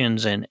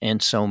questions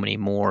and so many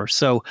more.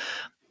 So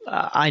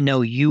I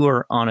know you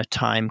are on a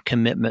time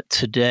commitment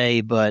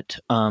today, but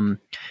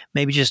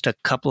maybe just a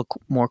couple of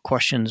more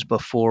questions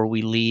before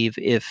we leave,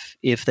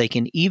 if they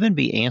can even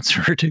be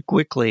answered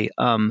quickly.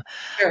 Sure.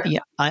 Yeah,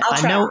 I'll I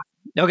try. know.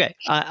 Okay,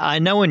 I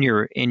know in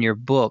your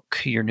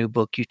book, your new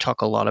book, you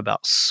talk a lot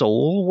about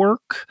soul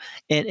work,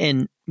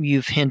 and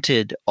you've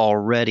hinted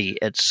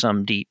already at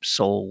some deep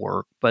soul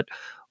work. But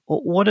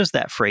what does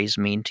that phrase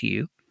mean to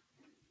you?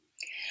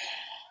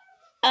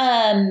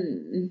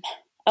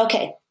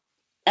 Okay.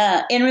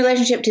 In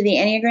relationship to the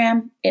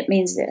Enneagram, it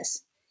means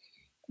this.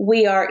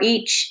 We are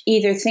each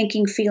either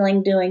thinking,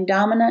 feeling, doing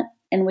dominant,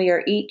 and we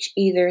are each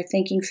either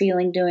thinking,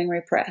 feeling, doing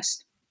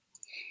repressed.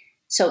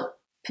 So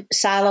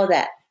silo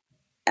that.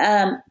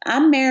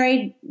 I'm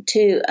married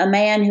to a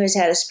man who has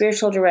had a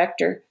spiritual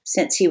director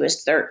since he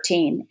was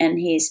 13, and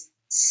he's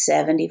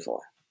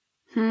 74.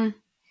 And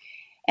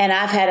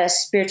I've had a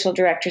spiritual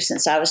director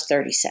since I was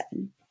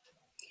 37.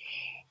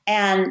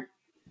 And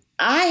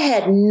I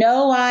had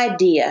no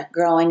idea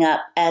growing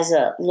up as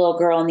a little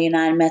girl in the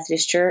United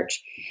Methodist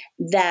Church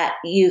that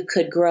you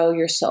could grow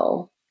your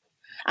soul.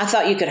 I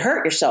thought you could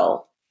hurt your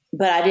soul,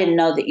 but I didn't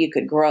know that you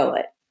could grow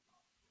it.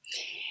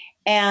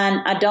 And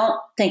I don't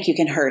think you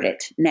can hurt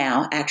it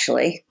now,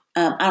 actually.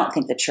 I don't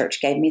think the church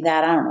gave me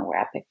that. I don't know where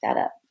I picked that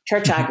up.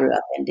 Church I grew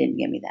up in didn't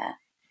give me that.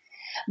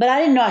 But I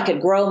didn't know I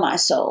could grow my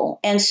soul.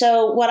 And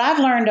so what I've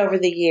learned over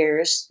the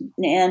years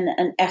in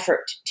an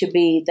effort to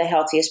be the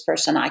healthiest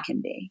person I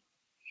can be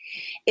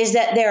is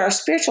that there are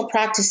spiritual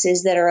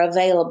practices that are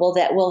available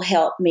that will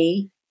help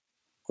me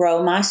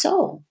grow my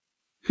soul.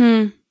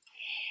 And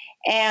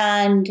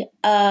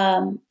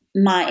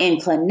my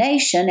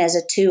inclination as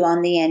a 2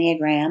 on the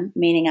Enneagram,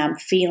 meaning I'm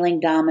feeling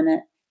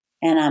dominant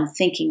and I'm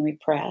thinking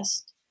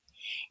repressed,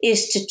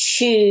 is to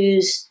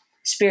choose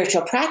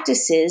spiritual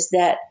practices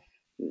that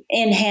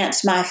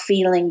enhance my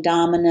feeling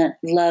dominant,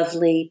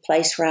 lovely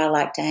place where I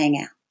like to hang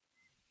out.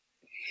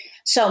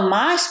 So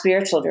my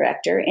spiritual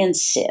director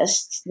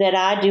insists that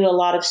I do a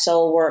lot of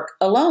soul work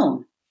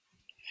alone.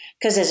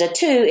 Because as a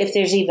 2, if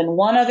there's even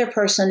one other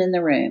person in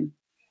the room,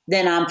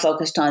 then I'm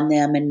focused on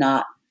them and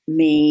not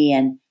me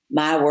and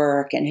my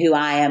work and who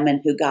I am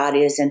and who God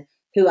is and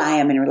who I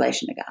am in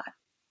relation to God.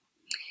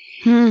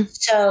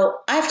 So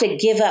I have to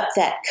give up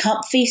that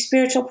comfy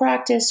spiritual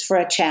practice for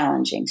a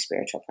challenging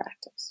spiritual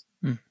practice.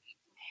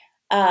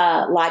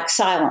 Like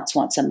silence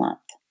once a month.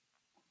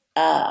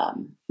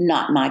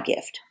 Not my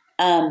gift.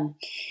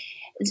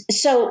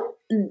 So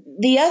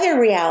the other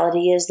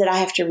reality is that I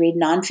have to read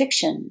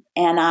nonfiction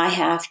and I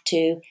have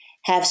to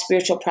have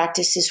spiritual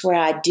practices where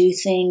I do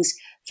things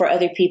for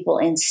other people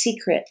in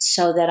secret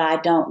so that I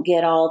don't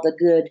get all the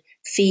good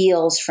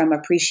feels from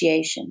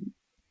appreciation.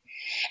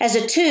 As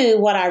a 2,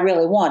 what I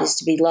really want is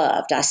to be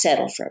loved. I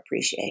settle for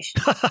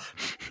appreciation.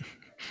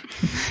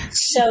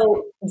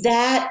 So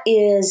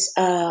that's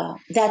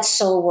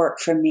soul work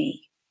for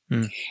me.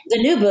 The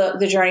new book,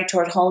 The Journey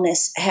Toward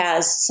Wholeness,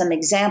 has some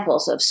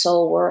examples of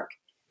soul work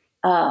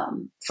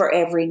for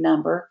every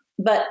number.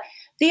 But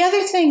the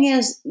other thing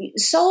is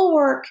soul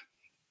work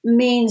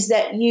means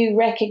that you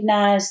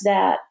recognize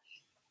that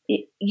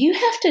you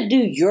have to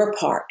do your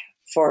part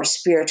for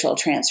spiritual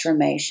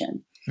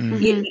transformation.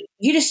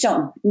 You just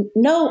don't,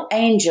 no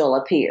angel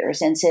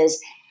appears and says,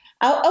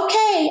 oh,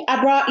 okay,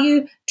 I brought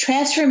you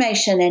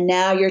transformation and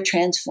now you're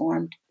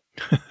transformed.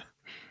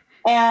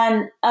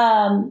 And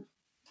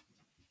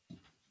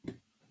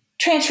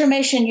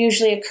transformation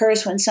usually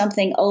occurs when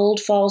something old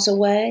falls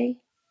away.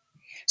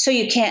 So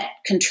you can't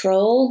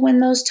control when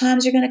those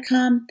times are going to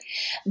come.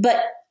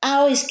 But I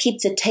always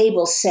keep the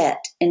table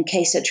set in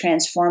case a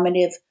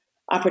transformative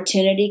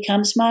opportunity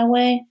comes my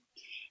way,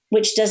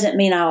 which doesn't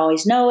mean I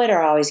always know it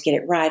or always get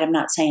it right. I'm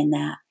not saying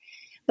that.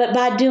 But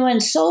by doing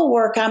soul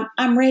work,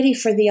 I'm ready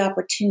for the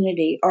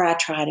opportunity, or I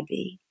try to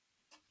be.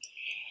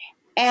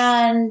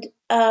 And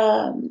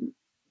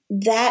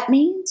that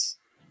means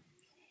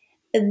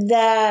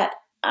that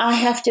I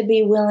have to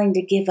be willing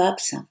to give up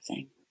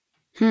something.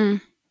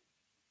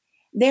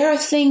 There are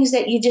things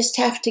that you just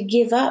have to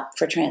give up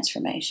for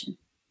transformation.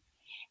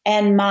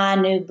 And my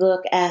new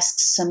book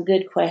asks some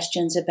good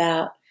questions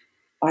about,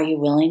 are you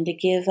willing to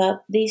give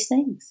up these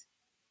things?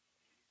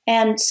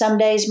 And some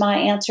days my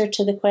answer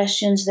to the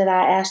questions that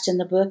I asked in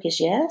the book is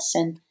yes.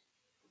 And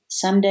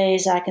some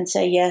days I can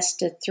say yes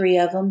to 3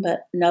 of them,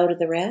 but no to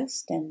the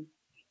rest. And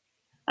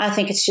I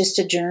think it's just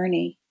a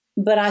journey.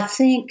 But I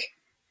think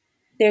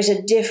there's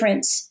a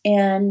difference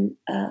in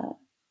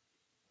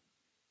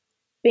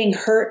being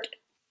hurt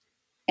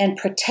and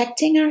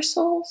protecting our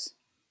souls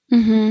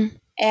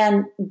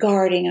and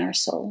guarding our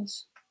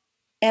souls.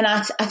 And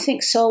I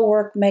think soul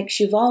work makes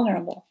you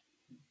vulnerable.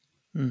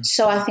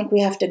 So I think we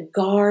have to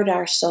guard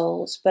our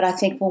souls. But I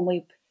think when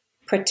we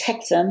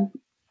protect them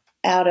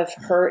out of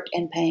hurt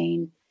and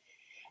pain,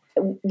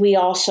 we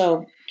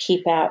also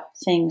keep out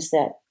things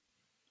that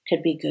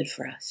could be good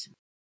for us.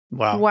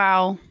 Wow.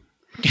 Wow.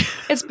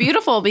 It's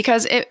beautiful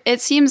because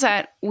it seems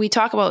that we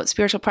talk about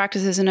spiritual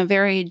practices in a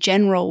very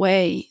general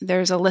way.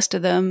 There's a list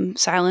of them: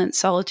 silence,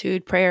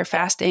 solitude, prayer,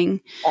 fasting.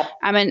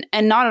 I mean,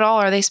 and not at all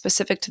are they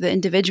specific to the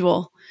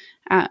individual.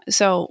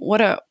 So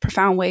what a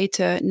profound way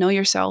to know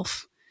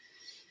yourself.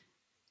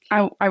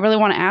 I really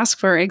want to ask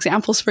for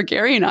examples for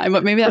Gary and I,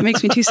 but maybe that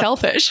makes me too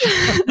selfish.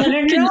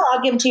 No,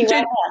 I'll give them to you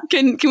right now.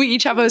 Can we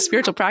each have a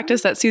spiritual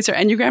practice that suits our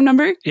Enneagram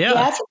number?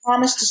 Yeah. If you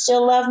promise to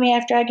still love me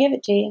after I give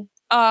it to you.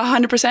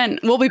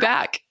 100%. We'll be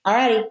back. All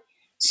righty.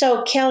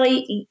 So,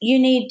 Kelly, you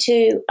need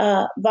to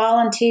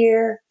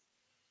volunteer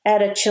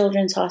at a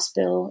children's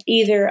hospital,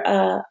 either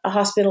a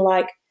hospital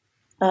like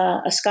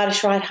a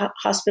Scottish Rite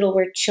hospital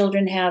where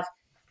children have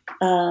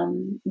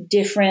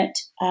different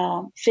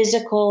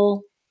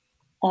physical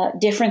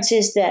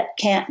differences that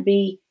can't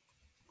be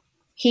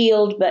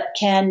healed but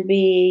can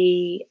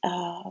be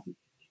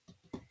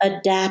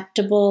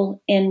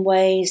adaptable in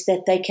ways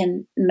that they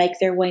can make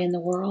their way in the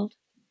world,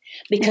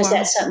 because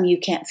that's something you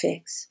can't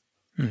fix.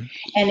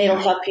 And it'll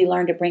help you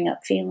learn to bring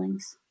up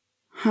feelings.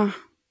 Huh.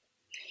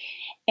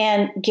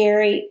 And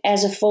Gary,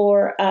 as a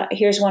 4,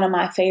 here's one of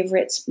my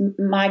favorites.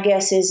 My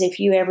guess is if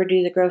you ever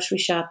do the grocery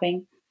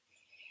shopping,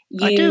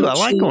 I do. I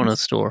like going to the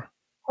store.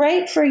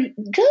 Great for you.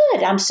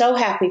 Good. I'm so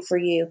happy for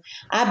you.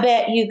 I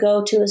bet you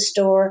go to a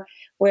store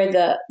where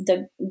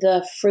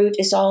the fruit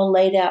is all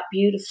laid out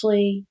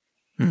beautifully,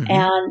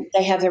 and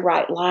they have the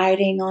right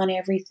lighting on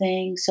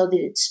everything so that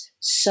it's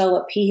so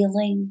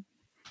appealing.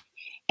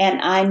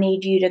 And I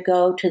need you to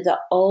go to the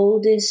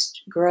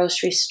oldest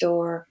grocery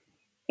store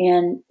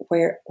in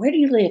where do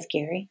you live,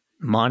 Gary?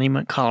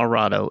 Monument,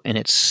 Colorado, and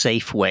it's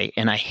Safeway,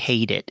 and I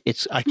hate it.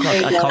 I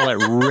call it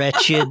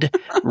wretched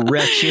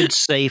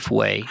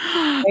Safeway.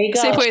 There you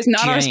go. Safeway is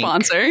not our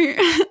sponsor.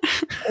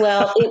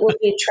 Well, it will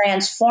be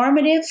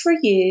transformative for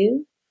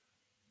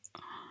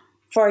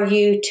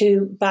you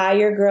to buy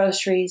your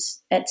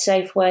groceries at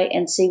Safeway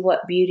and see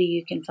what beauty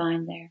you can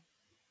find there.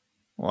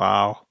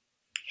 Wow.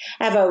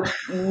 I have a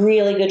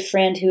really good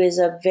friend who is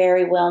a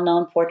very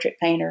well-known portrait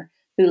painter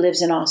who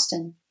lives in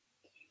Austin.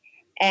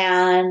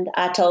 And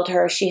I told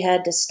her she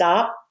had to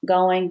stop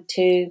going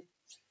to,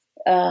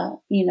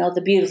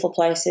 the beautiful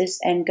places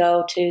and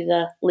go to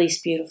the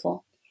least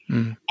beautiful.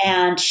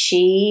 And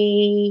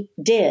she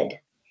did.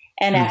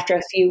 And after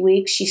a few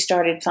weeks, she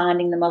started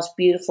finding the most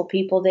beautiful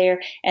people there.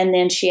 And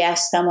then she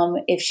asked some of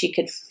them if she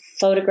could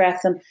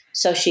photograph them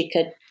so she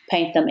could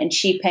paint them. And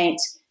she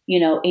paints,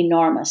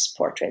 enormous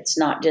portraits,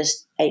 not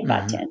just 8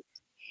 by 10.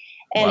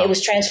 And it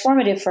was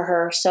transformative for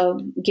her. So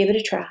give it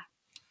a try.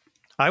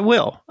 I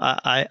will.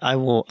 I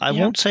will. I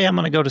won't say I'm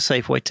going to go to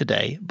Safeway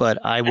today, but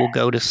I will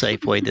go to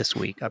Safeway this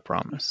week. I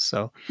promise.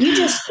 So you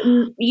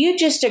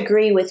just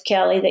agree with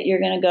Kelly that you're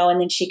going to go, and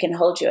then she can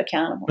hold you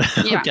accountable.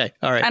 Yeah. Okay.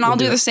 All right. And I'll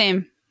do the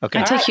same. Okay.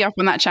 I'll take you up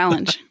on that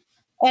challenge.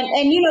 And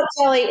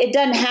Kelly, it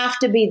doesn't have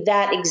to be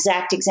that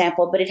exact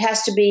example, but it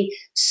has to be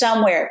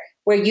somewhere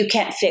where you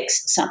can't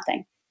fix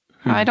something.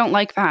 I don't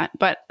like that,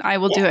 but I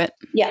will do it.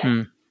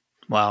 Yeah.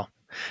 Wow.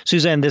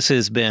 Suzanne, this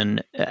has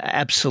been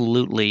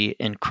absolutely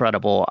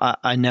incredible.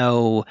 I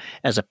know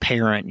as a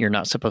parent, you're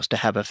not supposed to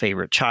have a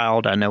favorite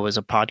child. I know as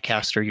a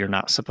podcaster, you're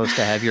not supposed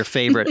to have your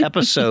favorite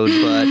episode,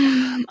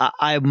 but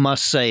I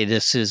must say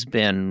this has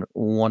been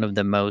one of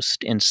the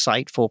most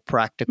insightful,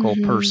 practical,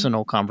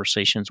 personal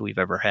conversations we've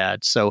ever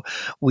had. So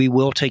we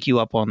will take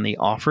you up on the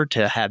offer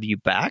to have you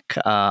back.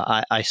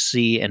 I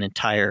see an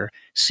entire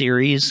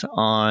series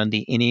on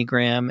the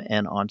Enneagram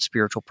and on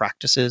spiritual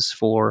practices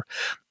for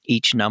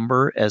each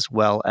number, as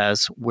well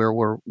as where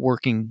we're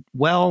working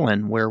well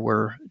and where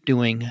we're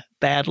doing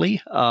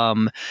badly.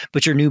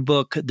 But your new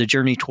book, The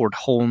Journey Toward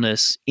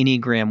Wholeness,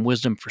 Enneagram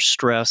Wisdom for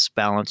Stress,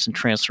 Balance, and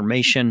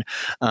Transformation,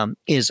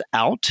 is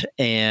out.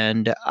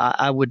 And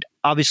I would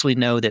obviously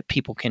know that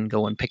people can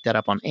go and pick that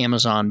up on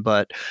Amazon.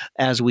 But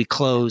as we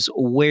close,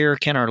 where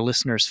can our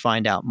listeners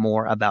find out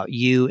more about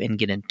you and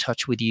get in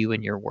touch with you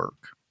and your work?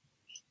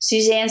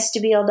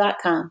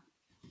 SuzanneStabile.com.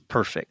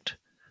 Perfect.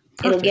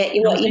 It'll get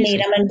you what you need.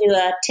 I'm going to do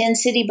a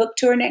 10-city book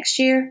tour next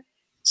year.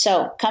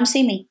 So come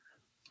see me.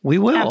 We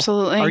will.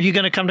 Absolutely. Are you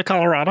going to come to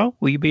Colorado?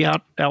 Will you be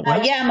out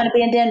west? Yeah, I'm going to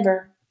be in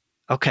Denver.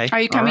 Okay. Are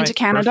you coming to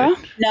Canada?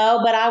 Perfect.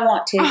 No, but I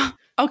want to.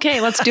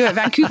 Okay, let's do it.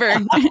 Vancouver.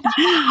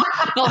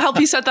 I'll help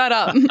you set that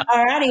up.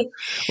 All righty.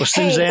 Well,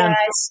 Suzanne,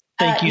 guys,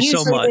 thank you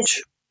so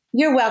much.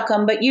 You're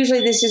welcome. But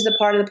usually this is the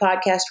part of the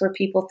podcast where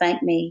people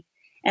thank me.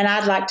 And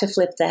I'd like to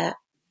flip that.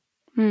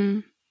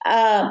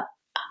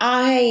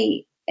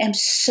 I am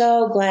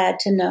so glad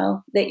to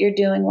know that you're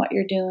doing what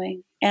you're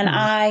doing. And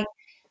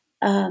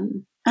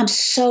I'm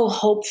so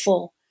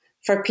hopeful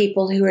for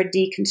people who are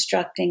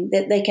deconstructing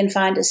that they can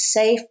find a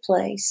safe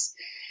place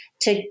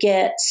to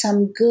get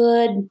some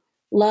good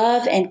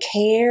love and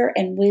care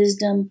and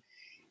wisdom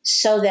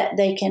so that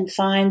they can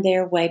find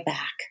their way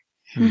back.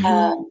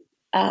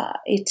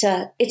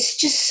 It's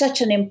just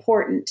such an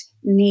important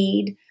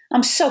need.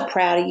 I'm so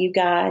proud of you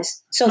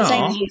guys. So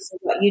thank you for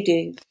what you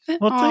do.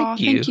 Well, thank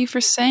you. Thank you for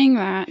saying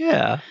that.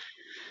 Yeah.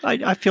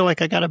 I feel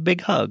like I got a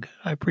big hug.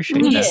 I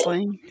appreciate You that.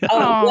 did.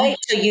 Oh, wait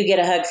till you get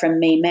a hug from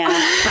me, man.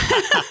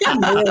 I'm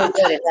really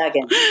good at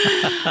hugging.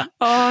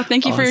 Oh,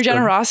 thank you for your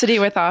generosity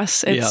with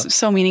us. It's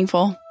so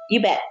meaningful.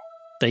 You bet.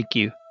 Thank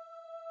you.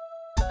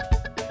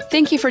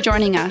 Thank you for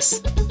joining us.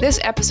 This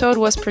episode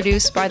was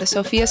produced by the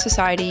Sophia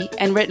Society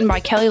and written by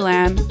Kelly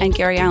Lamb and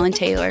Gary Allen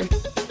Taylor.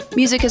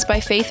 Music is by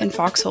Faith and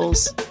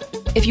Foxholes.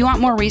 If you want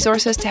more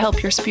resources to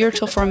help your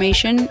spiritual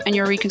formation and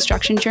your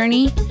reconstruction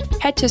journey,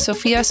 head to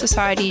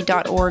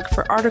sophiasociety.org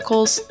for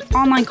articles,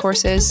 online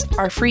courses,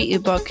 our free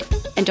ebook,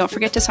 and don't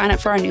forget to sign up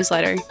for our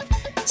newsletter.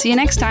 See you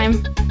next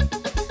time.